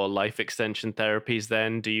anti-aging or life extension therapies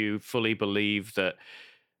then? Do you fully believe that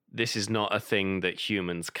this is not a thing that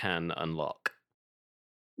humans can unlock?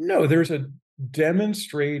 No, there's a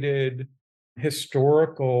demonstrated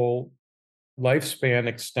historical lifespan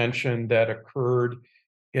extension that occurred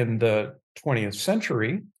in the 20th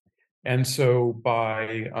century. And so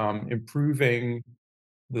by improving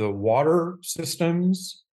the water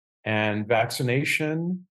systems and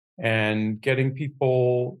vaccination and getting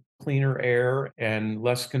people cleaner air and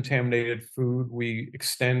less contaminated food, we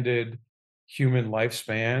extended human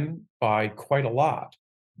lifespan by quite a lot.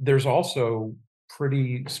 There's also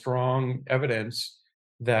pretty strong evidence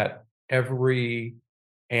that every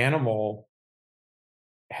animal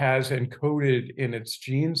has encoded in its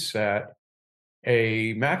gene set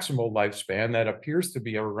a maximal lifespan that appears to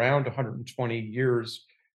be around 120 years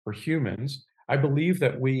for humans. I believe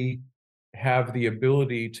that we have the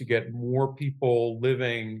ability to get more people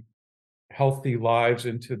living healthy lives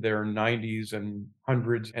into their 90s and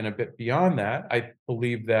hundreds and a bit beyond that. I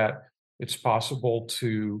believe that it's possible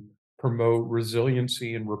to promote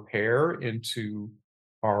resiliency and repair into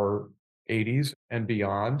our 80s and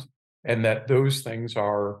beyond, and that those things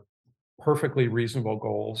are perfectly reasonable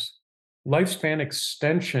goals. Lifespan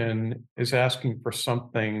extension is asking for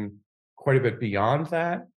something quite a bit beyond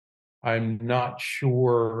that. I'm not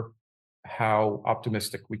sure how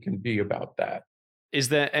optimistic we can be about that. Is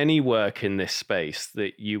there any work in this space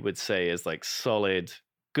that you would say is like solid,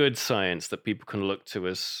 good science that people can look to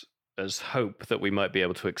as hope that we might be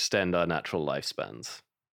able to extend our natural lifespans?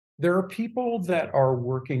 There are people that are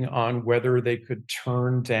working on whether they could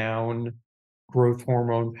turn down growth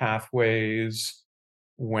hormone pathways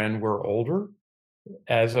when we're older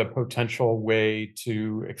as a potential way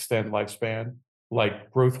to extend lifespan.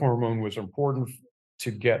 Like growth hormone was important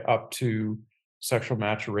to get up to sexual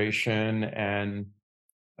maturation and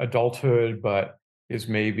adulthood, but is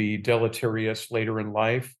maybe deleterious later in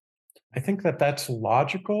life. I think that that's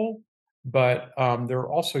logical, but there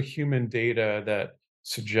are also human data that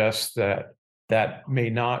suggests that that may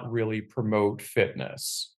not really promote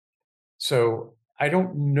fitness. So I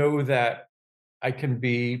don't know that I can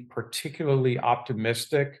be particularly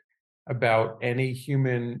optimistic about any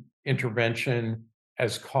human intervention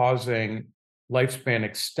as causing lifespan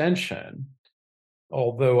extension,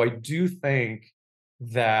 although I do think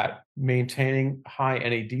that maintaining high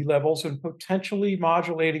NAD levels and potentially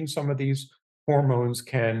modulating some of these hormones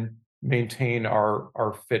can maintain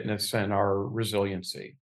our fitness and our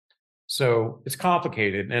resiliency. So it's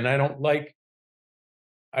complicated, and I don't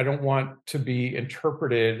want to be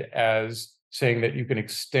interpreted as saying that you can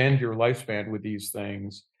extend your lifespan with these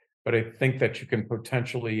things, but I think that you can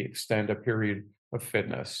potentially extend a period of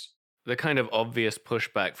fitness. The kind of obvious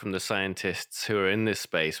pushback from the scientists who are in this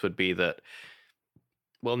space would be that,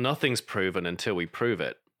 well, nothing's proven until we prove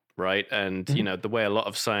it, right? And, you know, the way a lot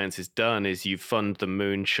of science is done is you fund the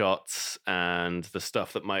moonshots and the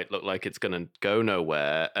stuff that might look like it's going to go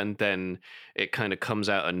nowhere. And then it kind of comes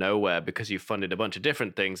out of nowhere because you funded a bunch of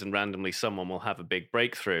different things and randomly someone will have a big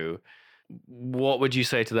breakthrough. What would you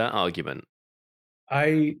say to that argument?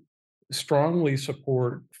 I strongly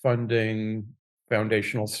support funding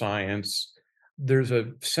foundational science. There's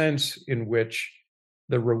a sense in which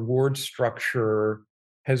the reward structure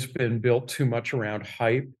has been built too much around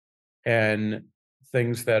hype and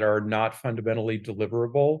things that are not fundamentally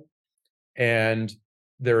deliverable. And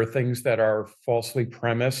there are things that are falsely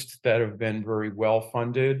premised that have been very well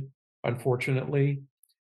funded, unfortunately.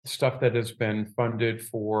 Stuff that has been funded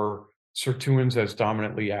for sirtuins as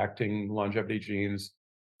dominantly acting longevity genes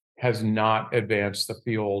has not advanced the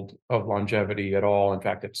field of longevity at all. In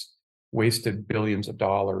fact, it's wasted billions of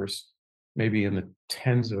dollars, maybe in the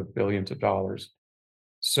tens of billions of dollars.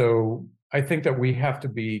 So I think that we have to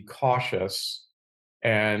be cautious,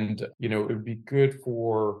 and it would be good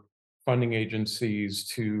for funding agencies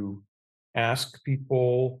to ask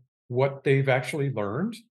people what they've actually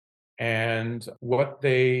learned and what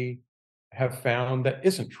they have found that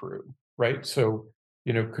isn't true, right? So,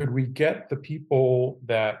 could we get the people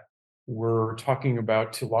that were talking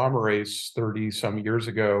about telomerase 30 some years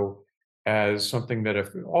ago as something that if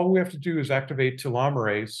all we have to do is activate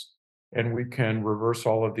telomerase and we can reverse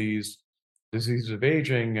all of these diseases of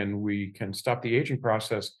aging and we can stop the aging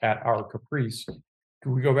process at our caprice,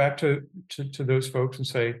 can we go back to those folks and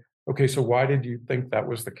say, okay, so why did you think that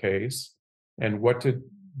was the case? And what did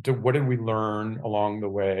we learn along the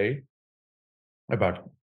way about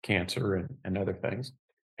cancer and other things?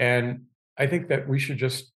 And I think that we should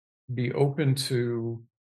just be open to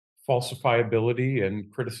falsifiability and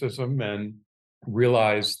criticism and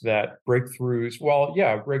realize that breakthroughs,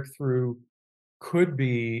 breakthrough could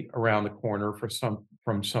be around the corner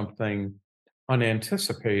from something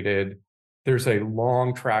unanticipated. There's a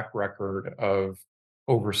long track record of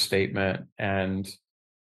overstatement and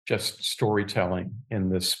just storytelling in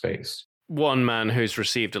this space. One man who's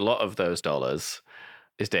received a lot of those dollars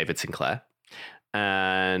is David Sinclair.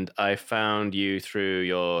 And I found you through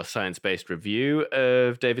your science-based review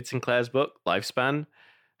of David Sinclair's book, Lifespan.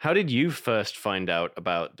 How did you first find out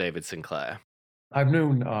about David Sinclair? I've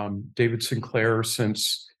known David Sinclair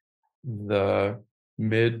since the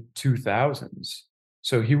mid-2000s.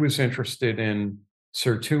 So he was interested in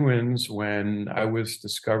sirtuins when I was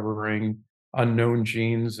discovering unknown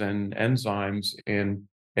genes and enzymes in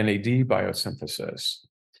NAD biosynthesis.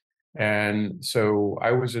 And so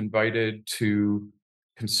I was invited to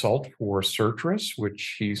consult for Sirtris,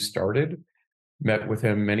 which he started, met with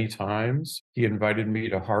him many times. He invited me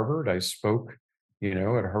to Harvard. I spoke, at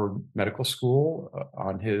Harvard Medical School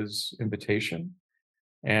on his invitation.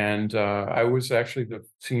 And I was actually the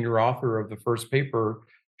senior author of the first paper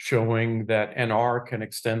showing that NR can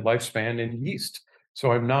extend lifespan in yeast.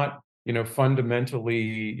 So I'm not,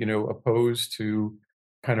 fundamentally, opposed to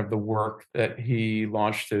kind of the work that he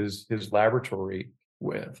launched his laboratory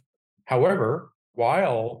with. However,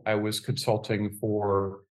 while I was consulting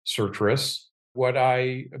for Sirtris, what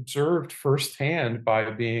I observed firsthand by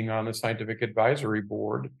being on the scientific advisory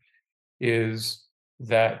board is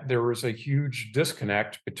that there was a huge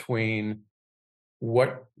disconnect between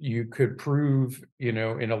what you could prove, in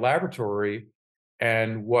a laboratory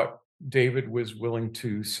and what David was willing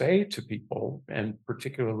to say to people, and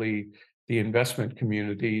particularly the investment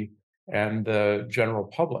community and the general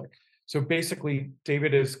public. So basically,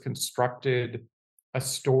 David has constructed a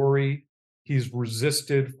story. He's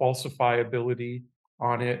resisted falsifiability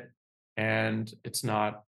on it, and it's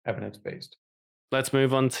not evidence-based. Let's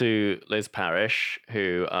move on to Liz Parrish,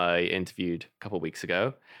 who I interviewed a couple of weeks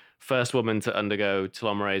ago. First woman to undergo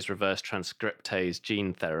telomerase reverse transcriptase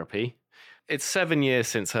gene therapy. It's 7 years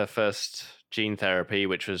since her first gene therapy,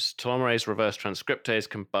 which was telomerase reverse transcriptase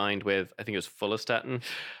combined with, I think it was follistatin.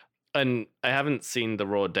 And I haven't seen the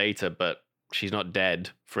raw data, but she's not dead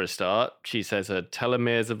for a start. She says her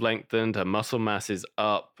telomeres have lengthened, her muscle mass is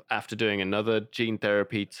up, after doing another gene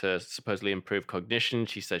therapy to supposedly improve cognition.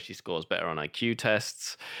 She says she scores better on IQ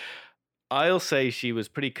tests. I'll say she was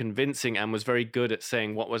pretty convincing and was very good at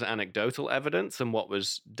saying what was anecdotal evidence and what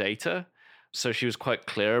was data. So she was quite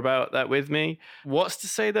clear about that with me. What's to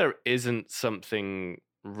say there isn't something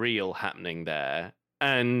real happening there?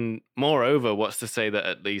 And moreover, what's to say that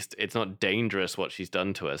at least it's not dangerous what she's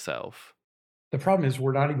done to herself? The problem is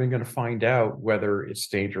we're not even going to find out whether it's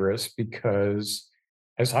dangerous because,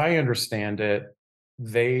 as I understand it,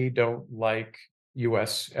 they don't like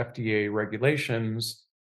US FDA regulations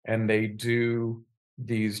and they do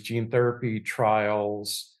these gene therapy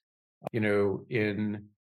trials, in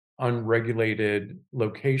unregulated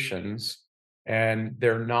locations, and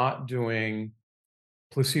they're not doing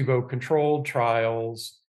placebo-controlled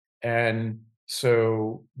trials. And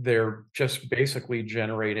so they're just basically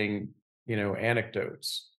generating,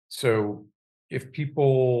 anecdotes. So if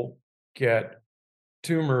people get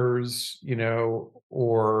tumors,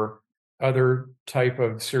 or other type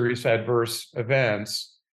of serious adverse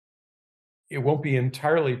events, it won't be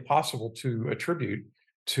entirely possible to attribute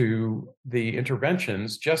to the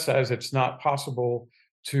interventions, just as it's not possible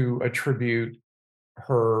to attribute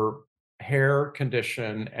her hair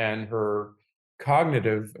condition and her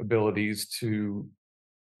cognitive abilities to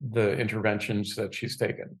the interventions that she's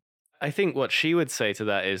taken. I think what she would say to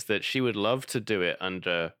that is that she would love to do it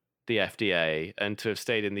under the FDA and to have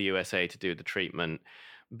stayed in the USA to do the treatment,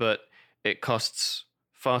 but it costs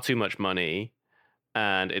far too much money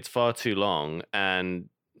and it's far too long. And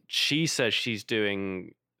she says she's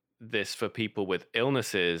doing this for people with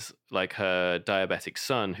illnesses like her diabetic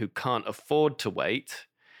son who can't afford to wait,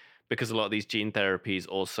 because a lot of these gene therapies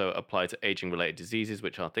also apply to aging-related diseases,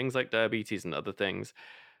 which are things like diabetes and other things.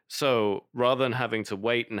 So rather than having to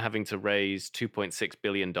wait and having to raise $2.6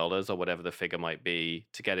 billion or whatever the figure might be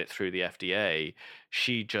to get it through the FDA,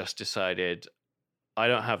 she just decided, I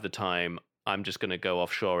don't have the time. I'm just going to go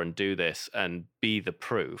offshore and do this and be the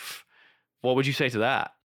proof. What would you say to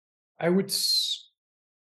that? I would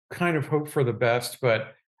kind of hope for the best,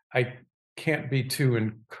 but I can't be too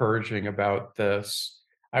encouraging about this.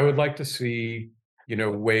 I would like to see,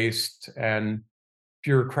 waste and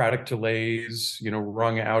bureaucratic delays,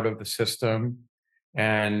 wrung out of the system,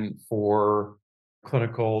 and for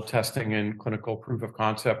clinical testing and clinical proof of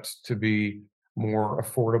concepts to be more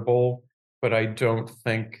affordable. But I don't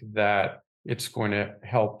think that it's going to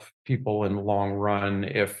help people in the long run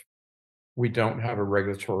if we don't have a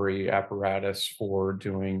regulatory apparatus for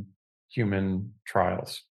doing human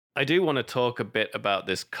trials. I do want to talk a bit about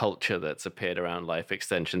this culture that's appeared around life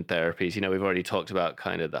extension therapies. We've already talked about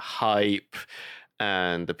kind of the hype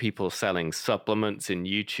and the people selling supplements in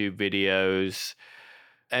YouTube videos,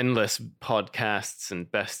 endless podcasts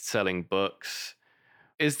and best-selling books.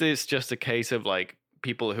 Is this just a case of like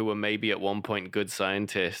people who were maybe at one point good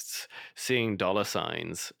scientists seeing dollar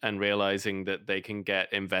signs and realizing that they can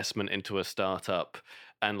get investment into a startup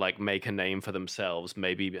and like make a name for themselves,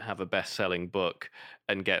 maybe have a best-selling book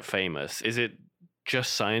and get famous? Is it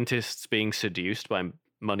just scientists being seduced by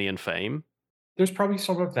money and fame? There's probably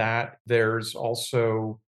some of that. There's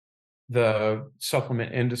also the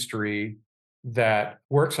supplement industry that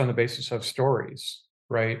works on the basis of stories,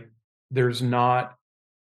 right? There's not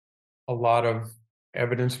a lot of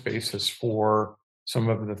evidence basis for some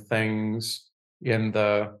of the things in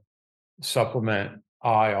the supplement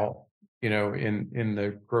aisle, in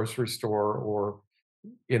the grocery store or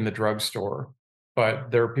in the drugstore.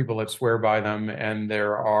 But there are people that swear by them, and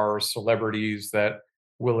there are celebrities that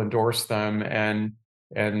will endorse them, and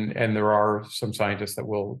there are some scientists that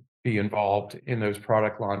will be involved in those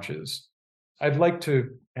product launches. I'd like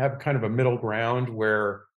to have kind of a middle ground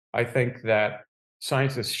where I think that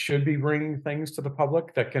scientists should be bringing things to the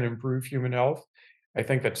public that can improve human health. I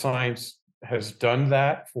think that science has done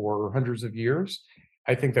that for hundreds of years.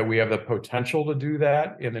 I think that we have the potential to do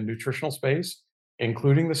that in the nutritional space,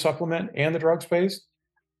 including the supplement and the drug space.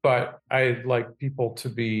 But I'd like people to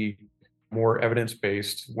be more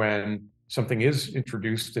evidence-based when something is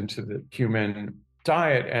introduced into the human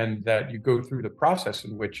diet, and that you go through the process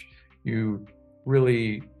in which you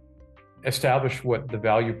really establish what the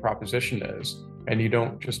value proposition is, and you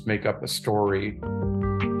don't just make up a story.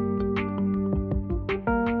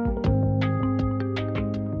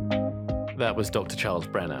 That was Dr. Charles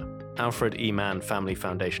Brenner, Alfred E. Mann Family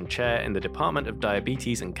Foundation Chair in the Department of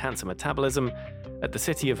Diabetes and Cancer Metabolism at the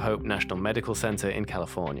City of Hope National Medical Center in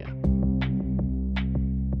California.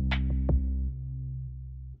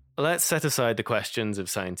 Let's set aside the questions of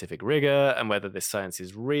scientific rigor and whether this science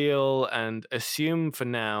is real and assume for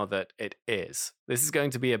now that it is. This is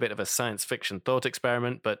going to be a bit of a science fiction thought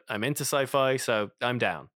experiment, but I'm into sci-fi, so I'm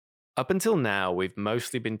down. Up until now, we've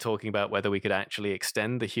mostly been talking about whether we could actually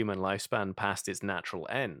extend the human lifespan past its natural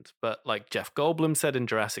end. But like Jeff Goldblum said in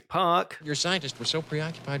Jurassic Park, Your scientists were so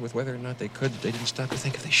preoccupied with whether or not they could, they didn't stop to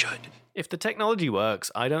think if they should. if the technology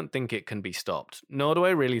works, I don't think it can be stopped, nor do I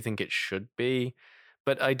really think it should be.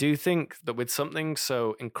 But I do think that with something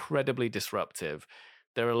so incredibly disruptive,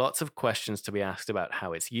 there are lots of questions to be asked about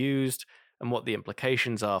how it's used and what the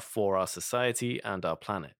implications are for our society and our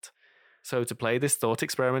planet. So to play this thought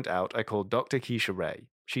experiment out, I called Dr. Keisha Ray.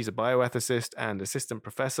 She's a bioethicist and assistant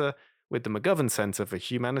professor with the McGovern Center for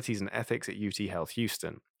Humanities and Ethics at UT Health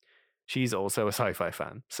Houston. She's also a sci-fi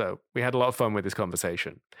fan, so we had a lot of fun with this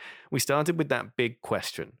conversation. We started with that big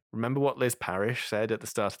question. Remember what Liz Parrish said at the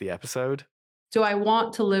start of the episode? Do I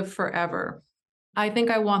want to live forever? I think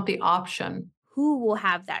I want the option. Who will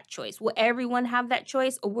have that choice? Will everyone have that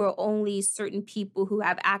choice, or will only certain people who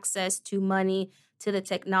have access to money, to the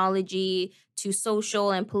technology, to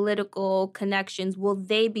social and political connections, will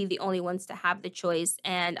they be the only ones to have the choice?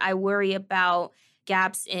 And I worry about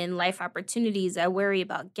gaps in life opportunities. I worry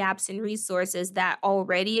about gaps in resources that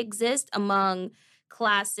already exist among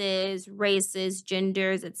classes, races,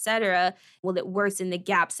 genders, etc. Will it worsen the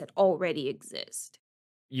gaps that already exist?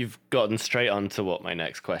 You've gotten straight on to what my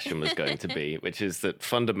next question was going to be, which is that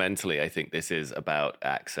fundamentally, I think this is about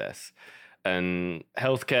access. And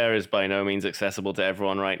healthcare is by no means accessible to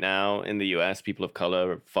everyone right now. In the US, people of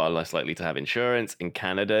color are far less likely to have insurance. In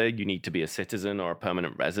Canada, you need to be a citizen or a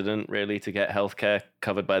permanent resident, really, to get healthcare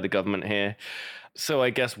covered by the government here. So I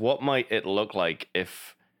guess what might it look like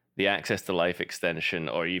if the access to life extension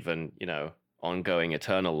or even, ongoing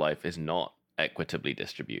eternal life is not equitably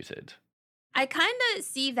distributed? I kind of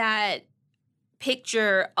see that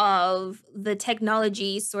picture of the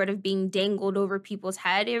technology sort of being dangled over people's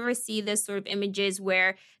head. You ever see this sort of images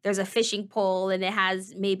where there's a fishing pole and it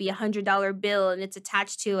has maybe $100 bill and it's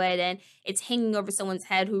attached to it and it's hanging over someone's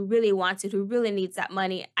head who really wants it, who really needs that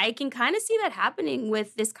money? I can kind of see that happening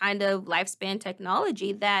with this kind of lifespan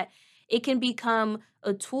technology, that it can become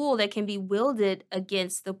a tool that can be wielded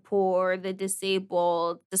against the poor, the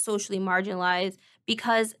disabled, the socially marginalized,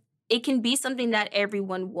 because it can be something that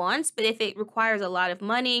everyone wants. But if it requires a lot of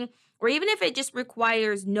money, or even if it just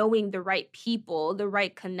requires knowing the right people, the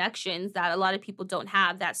right connections that a lot of people don't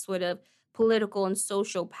have, that sort of political and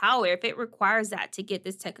social power, if it requires that to get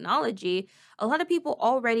this technology, a lot of people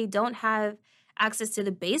already don't have access to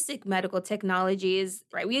the basic medical technologies,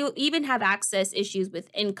 right? We even have access issues with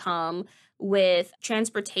income, with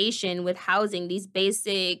transportation, with housing, these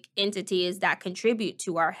basic entities that contribute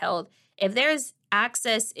to our health. If there's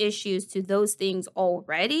access issues to those things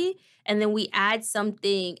already, and then we add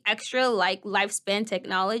something extra like lifespan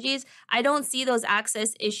technologies, I don't see those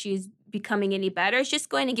access issues becoming any better. It's just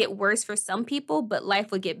going to get worse for some people, but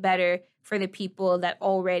life would get better for the people that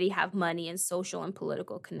already have money and social and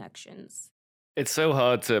political connections. It's so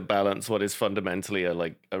hard to balance what is fundamentally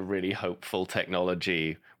a really hopeful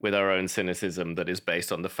technology with our own cynicism that is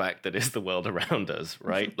based on the fact that it's the world around us,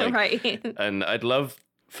 right? Right. And I'd love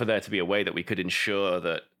for there to be a way that we could ensure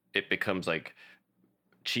that it becomes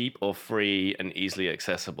cheap or free and easily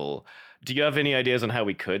accessible. Do you have any ideas on how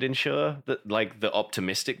we could ensure that the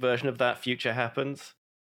optimistic version of that future happens?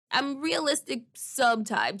 I'm realistic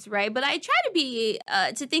sometimes, right? But I try to be,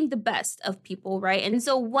 to think the best of people, right? And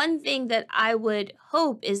so one thing that I would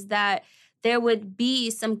hope is that there would be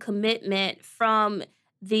some commitment from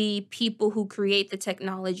the people who create the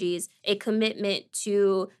technologies, a commitment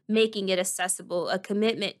to making it accessible, a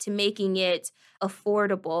commitment to making it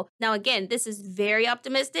affordable. Now, again, this is very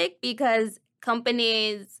optimistic because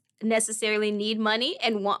companies necessarily need money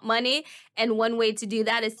and want money. And one way to do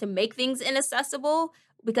that is to make things inaccessible,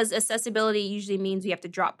 because accessibility usually means you have to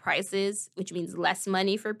drop prices, which means less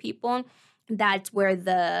money for people. That's where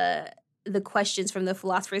the questions from the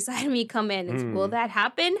philosopher side of me come in. Is, will that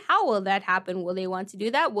happen? How will that happen? Will they want to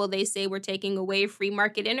do that? Will they say we're taking away free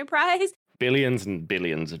market enterprise? Billions and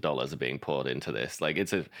billions of dollars are being poured into this.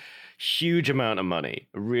 It's a huge amount of money,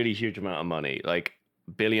 a really huge amount of money.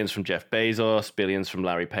 Billions from Jeff Bezos, billions from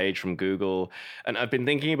Larry Page from Google. And I've been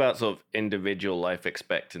thinking about sort of individual life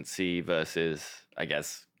expectancy versus, I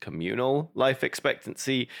guess, communal life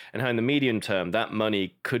expectancy, and how in the medium term that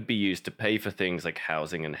money could be used to pay for things like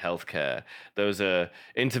housing and healthcare. Those are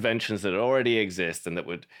interventions that already exist, and that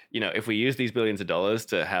would, if we use these billions of dollars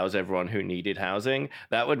to house everyone who needed housing,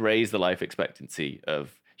 that would raise the life expectancy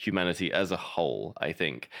of humanity as a whole, I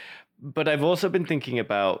think. But I've also been thinking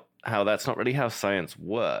about how that's not really how science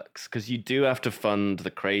works, because you do have to fund the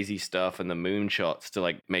crazy stuff and the moonshots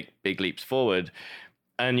to make big leaps forward,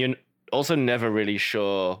 and you're also never really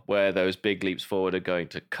sure where those big leaps forward are going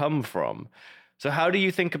to come from. So how do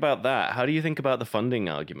you think about that? How do you think about the funding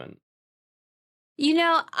argument? You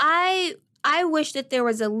know, I wish that there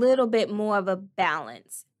was a little bit more of a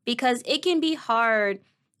balance because it can be hard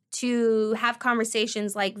to have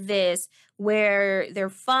conversations like this where they're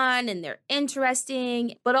fun and they're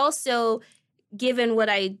interesting, but also given what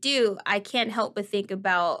I do, I can't help but think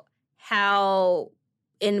about how,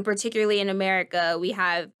 in particularly in America, we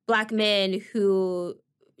have Black men who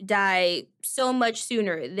die so much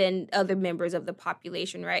sooner than other members of the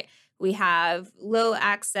population, right? We have low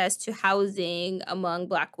access to housing among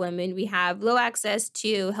Black women. We have low access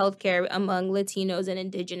to healthcare among Latinos and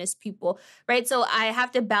Indigenous people, right? So I have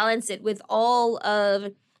to balance it with all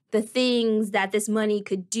of the things that this money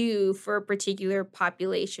could do for a particular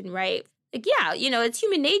population, right? Like, yeah, you know, it's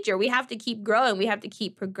human nature. We have to keep growing. We have to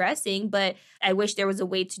keep progressing. But I wish there was a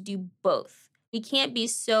way to do both. We can't be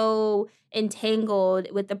so entangled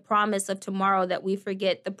with the promise of tomorrow that we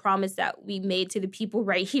forget the promise that we made to the people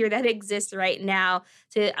right here that exists right now,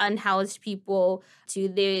 to unhoused people, to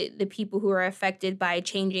the people who are affected by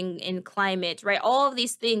changing in climate, right? All of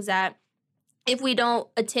these things that if we don't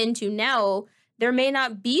attend to now, there may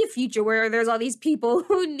not be a future where there's all these people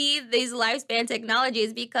who need these lifespan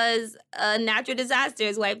technologies because a natural disaster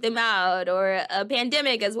has wiped them out or a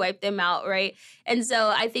pandemic has wiped them out, right? And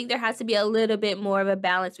so I think there has to be a little bit more of a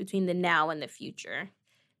balance between the now and the future.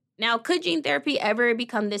 Now, could gene therapy ever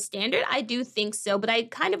become the standard? I do think so, but I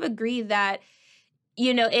kind of agree that,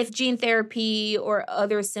 you know, if gene therapy or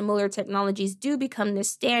other similar technologies do become the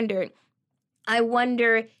standard, I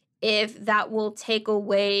wonder if that will take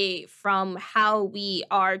away from how we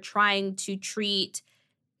are trying to treat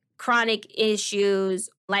chronic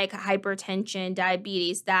issues like hypertension,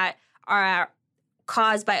 diabetes that are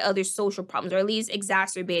caused by other social problems, or at least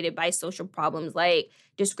exacerbated by social problems like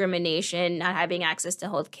discrimination, not having access to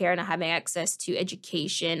healthcare, not having access to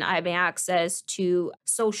education, not having access to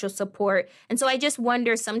social support. And so I just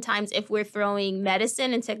wonder sometimes if we're throwing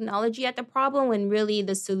medicine and technology at the problem when really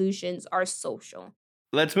the solutions are social.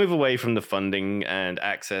 Let's move away from the funding and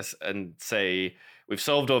access and say we've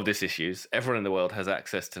solved all of these issues. Everyone in the world has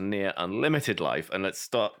access to near unlimited life. And let's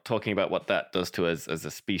start talking about what that does to us as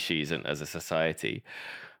a species and as a society.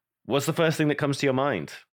 What's the first thing that comes to your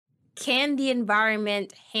mind? Can the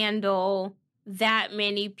environment handle that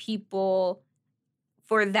many people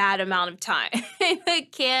for that amount of time?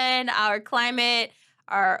 Can our climate,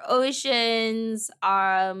 our oceans,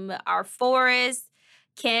 our forests,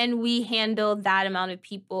 can we handle that amount of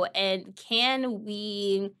people? And can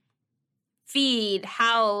we feed,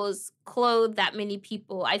 house, clothe that many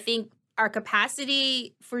people? I think our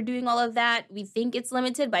capacity for doing all of that, we think it's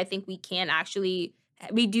limited, but I think we can actually,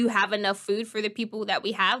 we do have enough food for the people that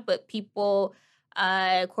we have, but people,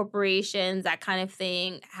 corporations, that kind of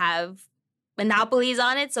thing have monopolies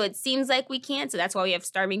on it. So it seems like we can't. So that's why we have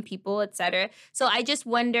starving people, et cetera. So I just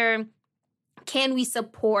wonder, can we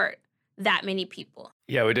support that many people?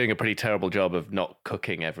 Yeah, we're doing a pretty terrible job of not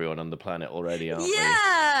cooking everyone on the planet already, aren't we?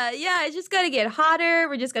 Yeah, it's just going to get hotter.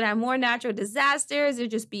 We're just going to have more natural disasters. There'll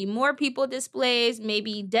just be more people displaced,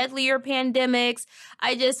 maybe deadlier pandemics.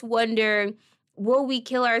 I just wonder, will we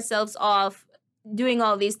kill ourselves off doing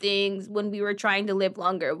all these things when we were trying to live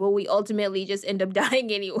longer? Will we ultimately just end up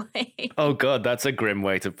dying anyway? Oh God, that's a grim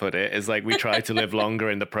way to put it. It's like we tried to live longer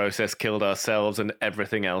in the process, killed ourselves and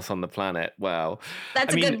everything else on the planet. Wow.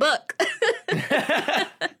 That's a good book.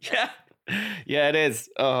 Yeah, it is.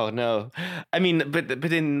 Oh no. I mean, but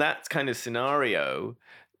in that kind of scenario,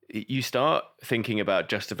 you start thinking about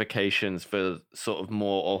justifications for sort of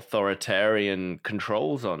more authoritarian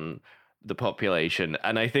controls on the population.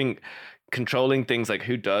 And I think controlling things like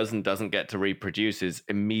who does and doesn't get to reproduce is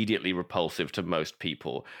immediately repulsive to most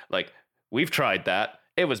people. Like, we've tried that.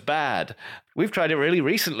 It was bad. We've tried it really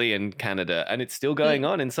recently in Canada, and it's still going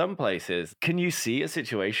on in some places. Can you see a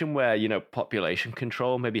situation where, you know, population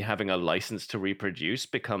control, maybe having a license to reproduce,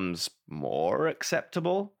 becomes more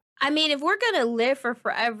acceptable? I mean, if we're going to live for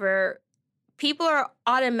forever, people are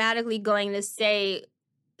automatically going to say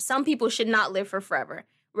some people should not live for forever.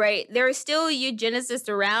 Right. There are still eugenicists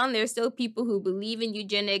around. There are still people who believe in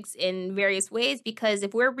eugenics in various ways, because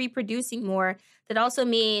if we're reproducing more, that also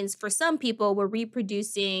means for some people we're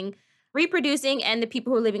reproducing, and the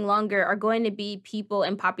people who are living longer are going to be people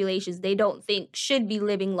and populations they don't think should be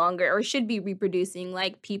living longer or should be reproducing,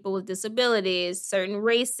 like people with disabilities, certain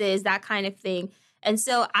races, that kind of thing. And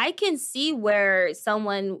so I can see where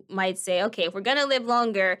someone might say, okay, if we're going to live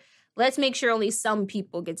longer, let's make sure only some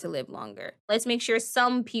people get to live longer. Let's make sure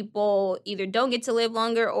some people either don't get to live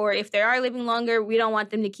longer, or if they are living longer, we don't want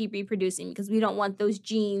them to keep reproducing because we don't want those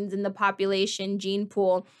genes in the population gene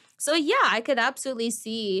pool. So yeah, I could absolutely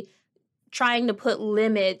see trying to put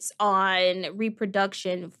limits on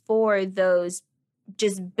reproduction for those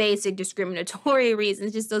just basic discriminatory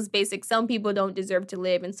reasons, just those basic, some people don't deserve to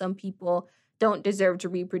live and some people don't deserve to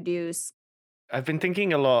reproduce. I've been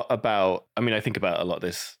thinking a lot about, I think about a lot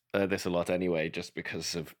this a lot anyway, just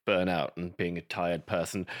because of burnout and being a tired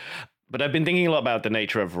person. But I've been thinking a lot about the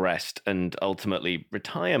nature of rest and ultimately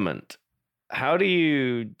retirement. How do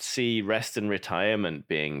you see rest and retirement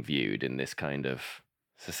being viewed in this kind of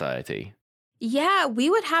society? Yeah, we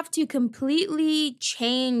would have to completely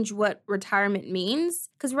change what retirement means.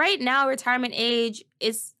 Because right now, retirement age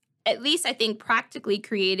is, at least I think, practically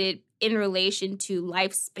created in relation to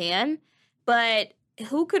lifespan. But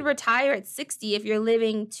who could retire at 60 if you're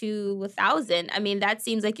living to 1,000? That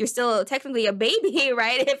seems like you're still technically a baby,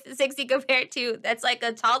 right? If 60 compared to, that's like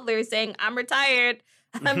a toddler saying, I'm retired.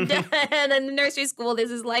 I'm done. In the nursery school,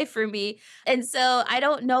 this is life for me. And so I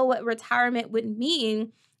don't know what retirement would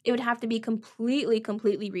mean. It would have to be completely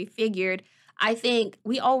refigured. I think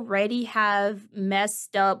we already have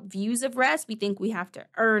messed up views of rest. We think we have to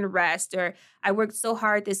earn rest, or I worked so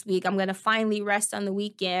hard this week, I'm going to finally rest on the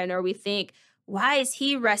weekend. Or we think, why is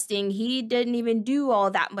he resting? He didn't even do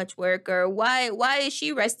all that much work. Or why is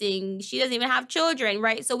she resting? She doesn't even have children,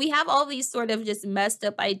 right? So we have all these sort of just messed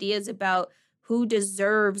up ideas about who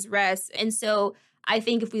deserves rest. And so I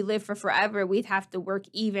think if we live for forever, we'd have to work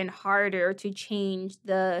even harder to change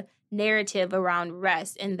the narrative around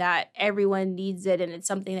rest, and that everyone needs it and it's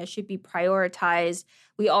something that should be prioritized.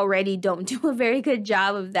 We already don't do a very good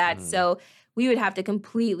job of that. So we would have to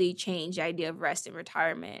completely change the idea of rest and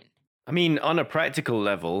retirement. On a practical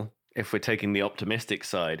level, if we're taking the optimistic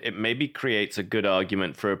side, it maybe creates a good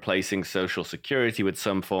argument for replacing Social Security with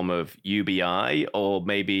some form of UBI, or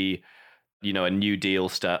maybe, a New Deal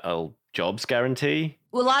style jobs guarantee.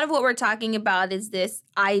 Well, a lot of what we're talking about is this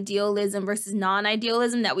idealism versus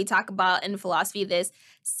non-idealism that we talk about in philosophy, this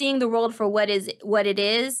seeing the world for what it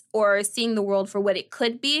is, or seeing the world for what it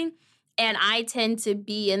could be. And I tend to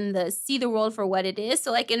be in the see the world for what it is.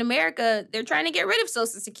 So like in America, they're trying to get rid of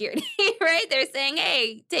Social Security, right? They're saying,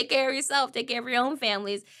 hey, take care of yourself, take care of your own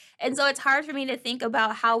families. And so it's hard for me to think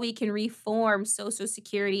about how we can reform Social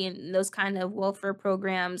Security and those kind of welfare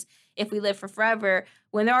programs if we live for forever,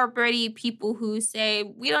 when there are already people who say,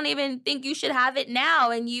 we don't even think you should have it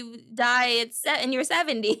now, and you die in your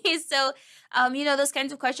 70s. So, those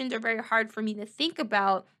kinds of questions are very hard for me to think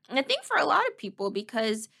about. And I think for a lot of people,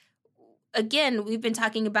 because again, we've been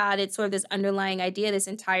talking about it, sort of this underlying idea, this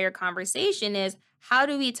entire conversation is, how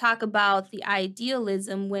do we talk about the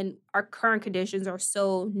idealism when our current conditions are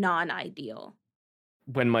so non-ideal?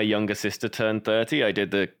 When my younger sister turned 30, I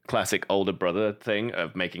did the classic older brother thing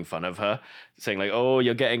of making fun of her, saying like, oh,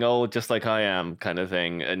 you're getting old just like I am, kind of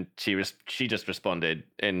thing. And she just responded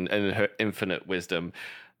in her infinite wisdom,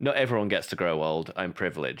 not everyone gets to grow old. I'm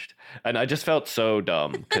privileged. And I just felt so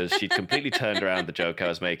dumb because she'd completely turned around the joke I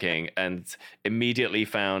was making and immediately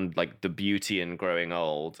found like the beauty in growing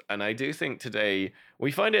old. And I do think today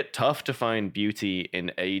we find it tough to find beauty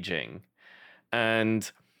in aging.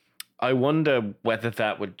 And I wonder whether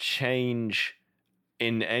that would change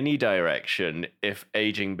in any direction if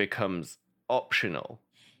aging becomes optional.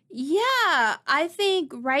 Yeah, I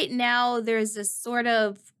think right now there's a sort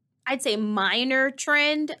of, I'd say, minor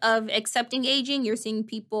trend of accepting aging. You're seeing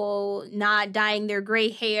people not dyeing their gray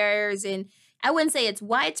hairs, and I wouldn't say it's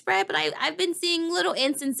widespread, but I've been seeing little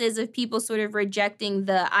instances of people sort of rejecting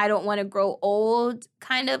the I don't want to grow old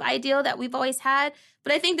kind of ideal that we've always had.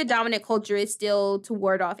 But I think the dominant culture is still to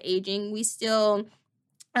ward off aging. We still,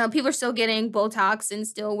 people are still getting Botox and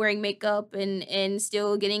still wearing makeup and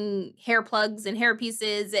still getting hair plugs and hair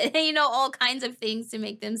pieces and, all kinds of things to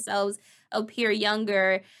make themselves appear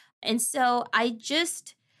younger. And so I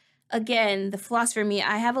just, again, the philosopher me,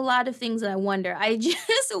 I have a lot of things that I wonder. I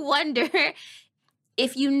just wonder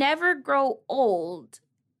if you never grow old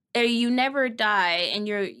or you never die and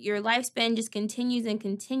your lifespan just continues and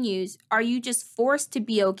continues, are you just forced to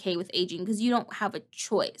be okay with aging because you don't have a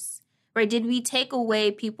choice, right? Did we take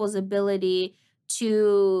away people's ability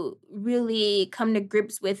to really come to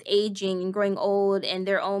grips with aging and growing old and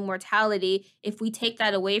their own mortality? If we take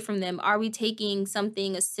that away from them, are we taking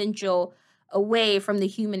something essential away from the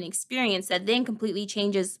human experience that then completely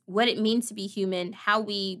changes what it means to be human, how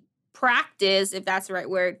we practice, if that's the right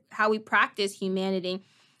word, how we practice humanity?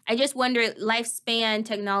 I just wonder, lifespan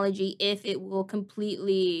technology, if it will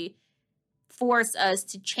completely force us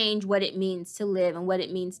to change what it means to live and what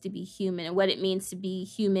it means to be human and what it means to be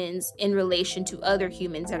humans in relation to other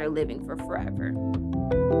humans that are living for forever.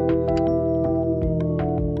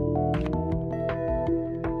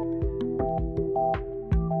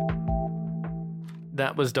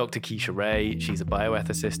 That was Dr. Keisha Ray. She's a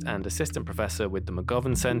bioethicist and assistant professor with the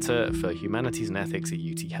McGovern Center for Humanities and Ethics at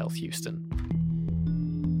UT Health Houston.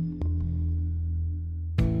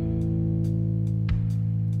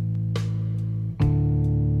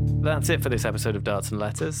 That's it for this episode of Darts and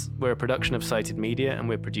Letters. We're a production of Cited Media, and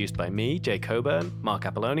we're produced by me, Jay Coburn, Mark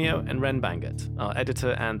Apollonio, and Ren Bangert. Our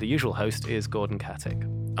editor and the usual host is Gordon Katic.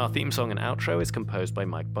 Our theme song and outro is composed by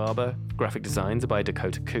Mike Barber. Graphic designs are by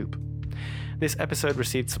Dakota Coop. This episode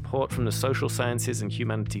received support from the Social Sciences and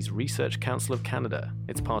Humanities Research Council of Canada.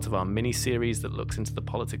 It's part of our mini-series that looks into the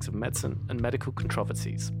politics of medicine and medical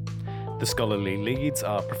controversies. The scholarly leads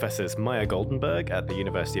are Professors Maya Goldenberg at the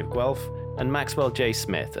University of Guelph and Maxwell J.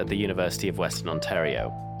 Smith at the University of Western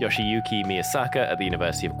Ontario. Yoshiyuki Miyasaka at the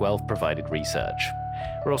University of Guelph provided research.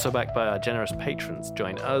 We're also backed by our generous patrons.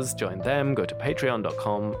 Join us, join them, go to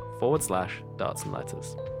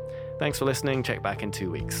patreon.com/dartsandletters. Thanks for listening. Check back in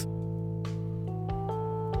 2 weeks.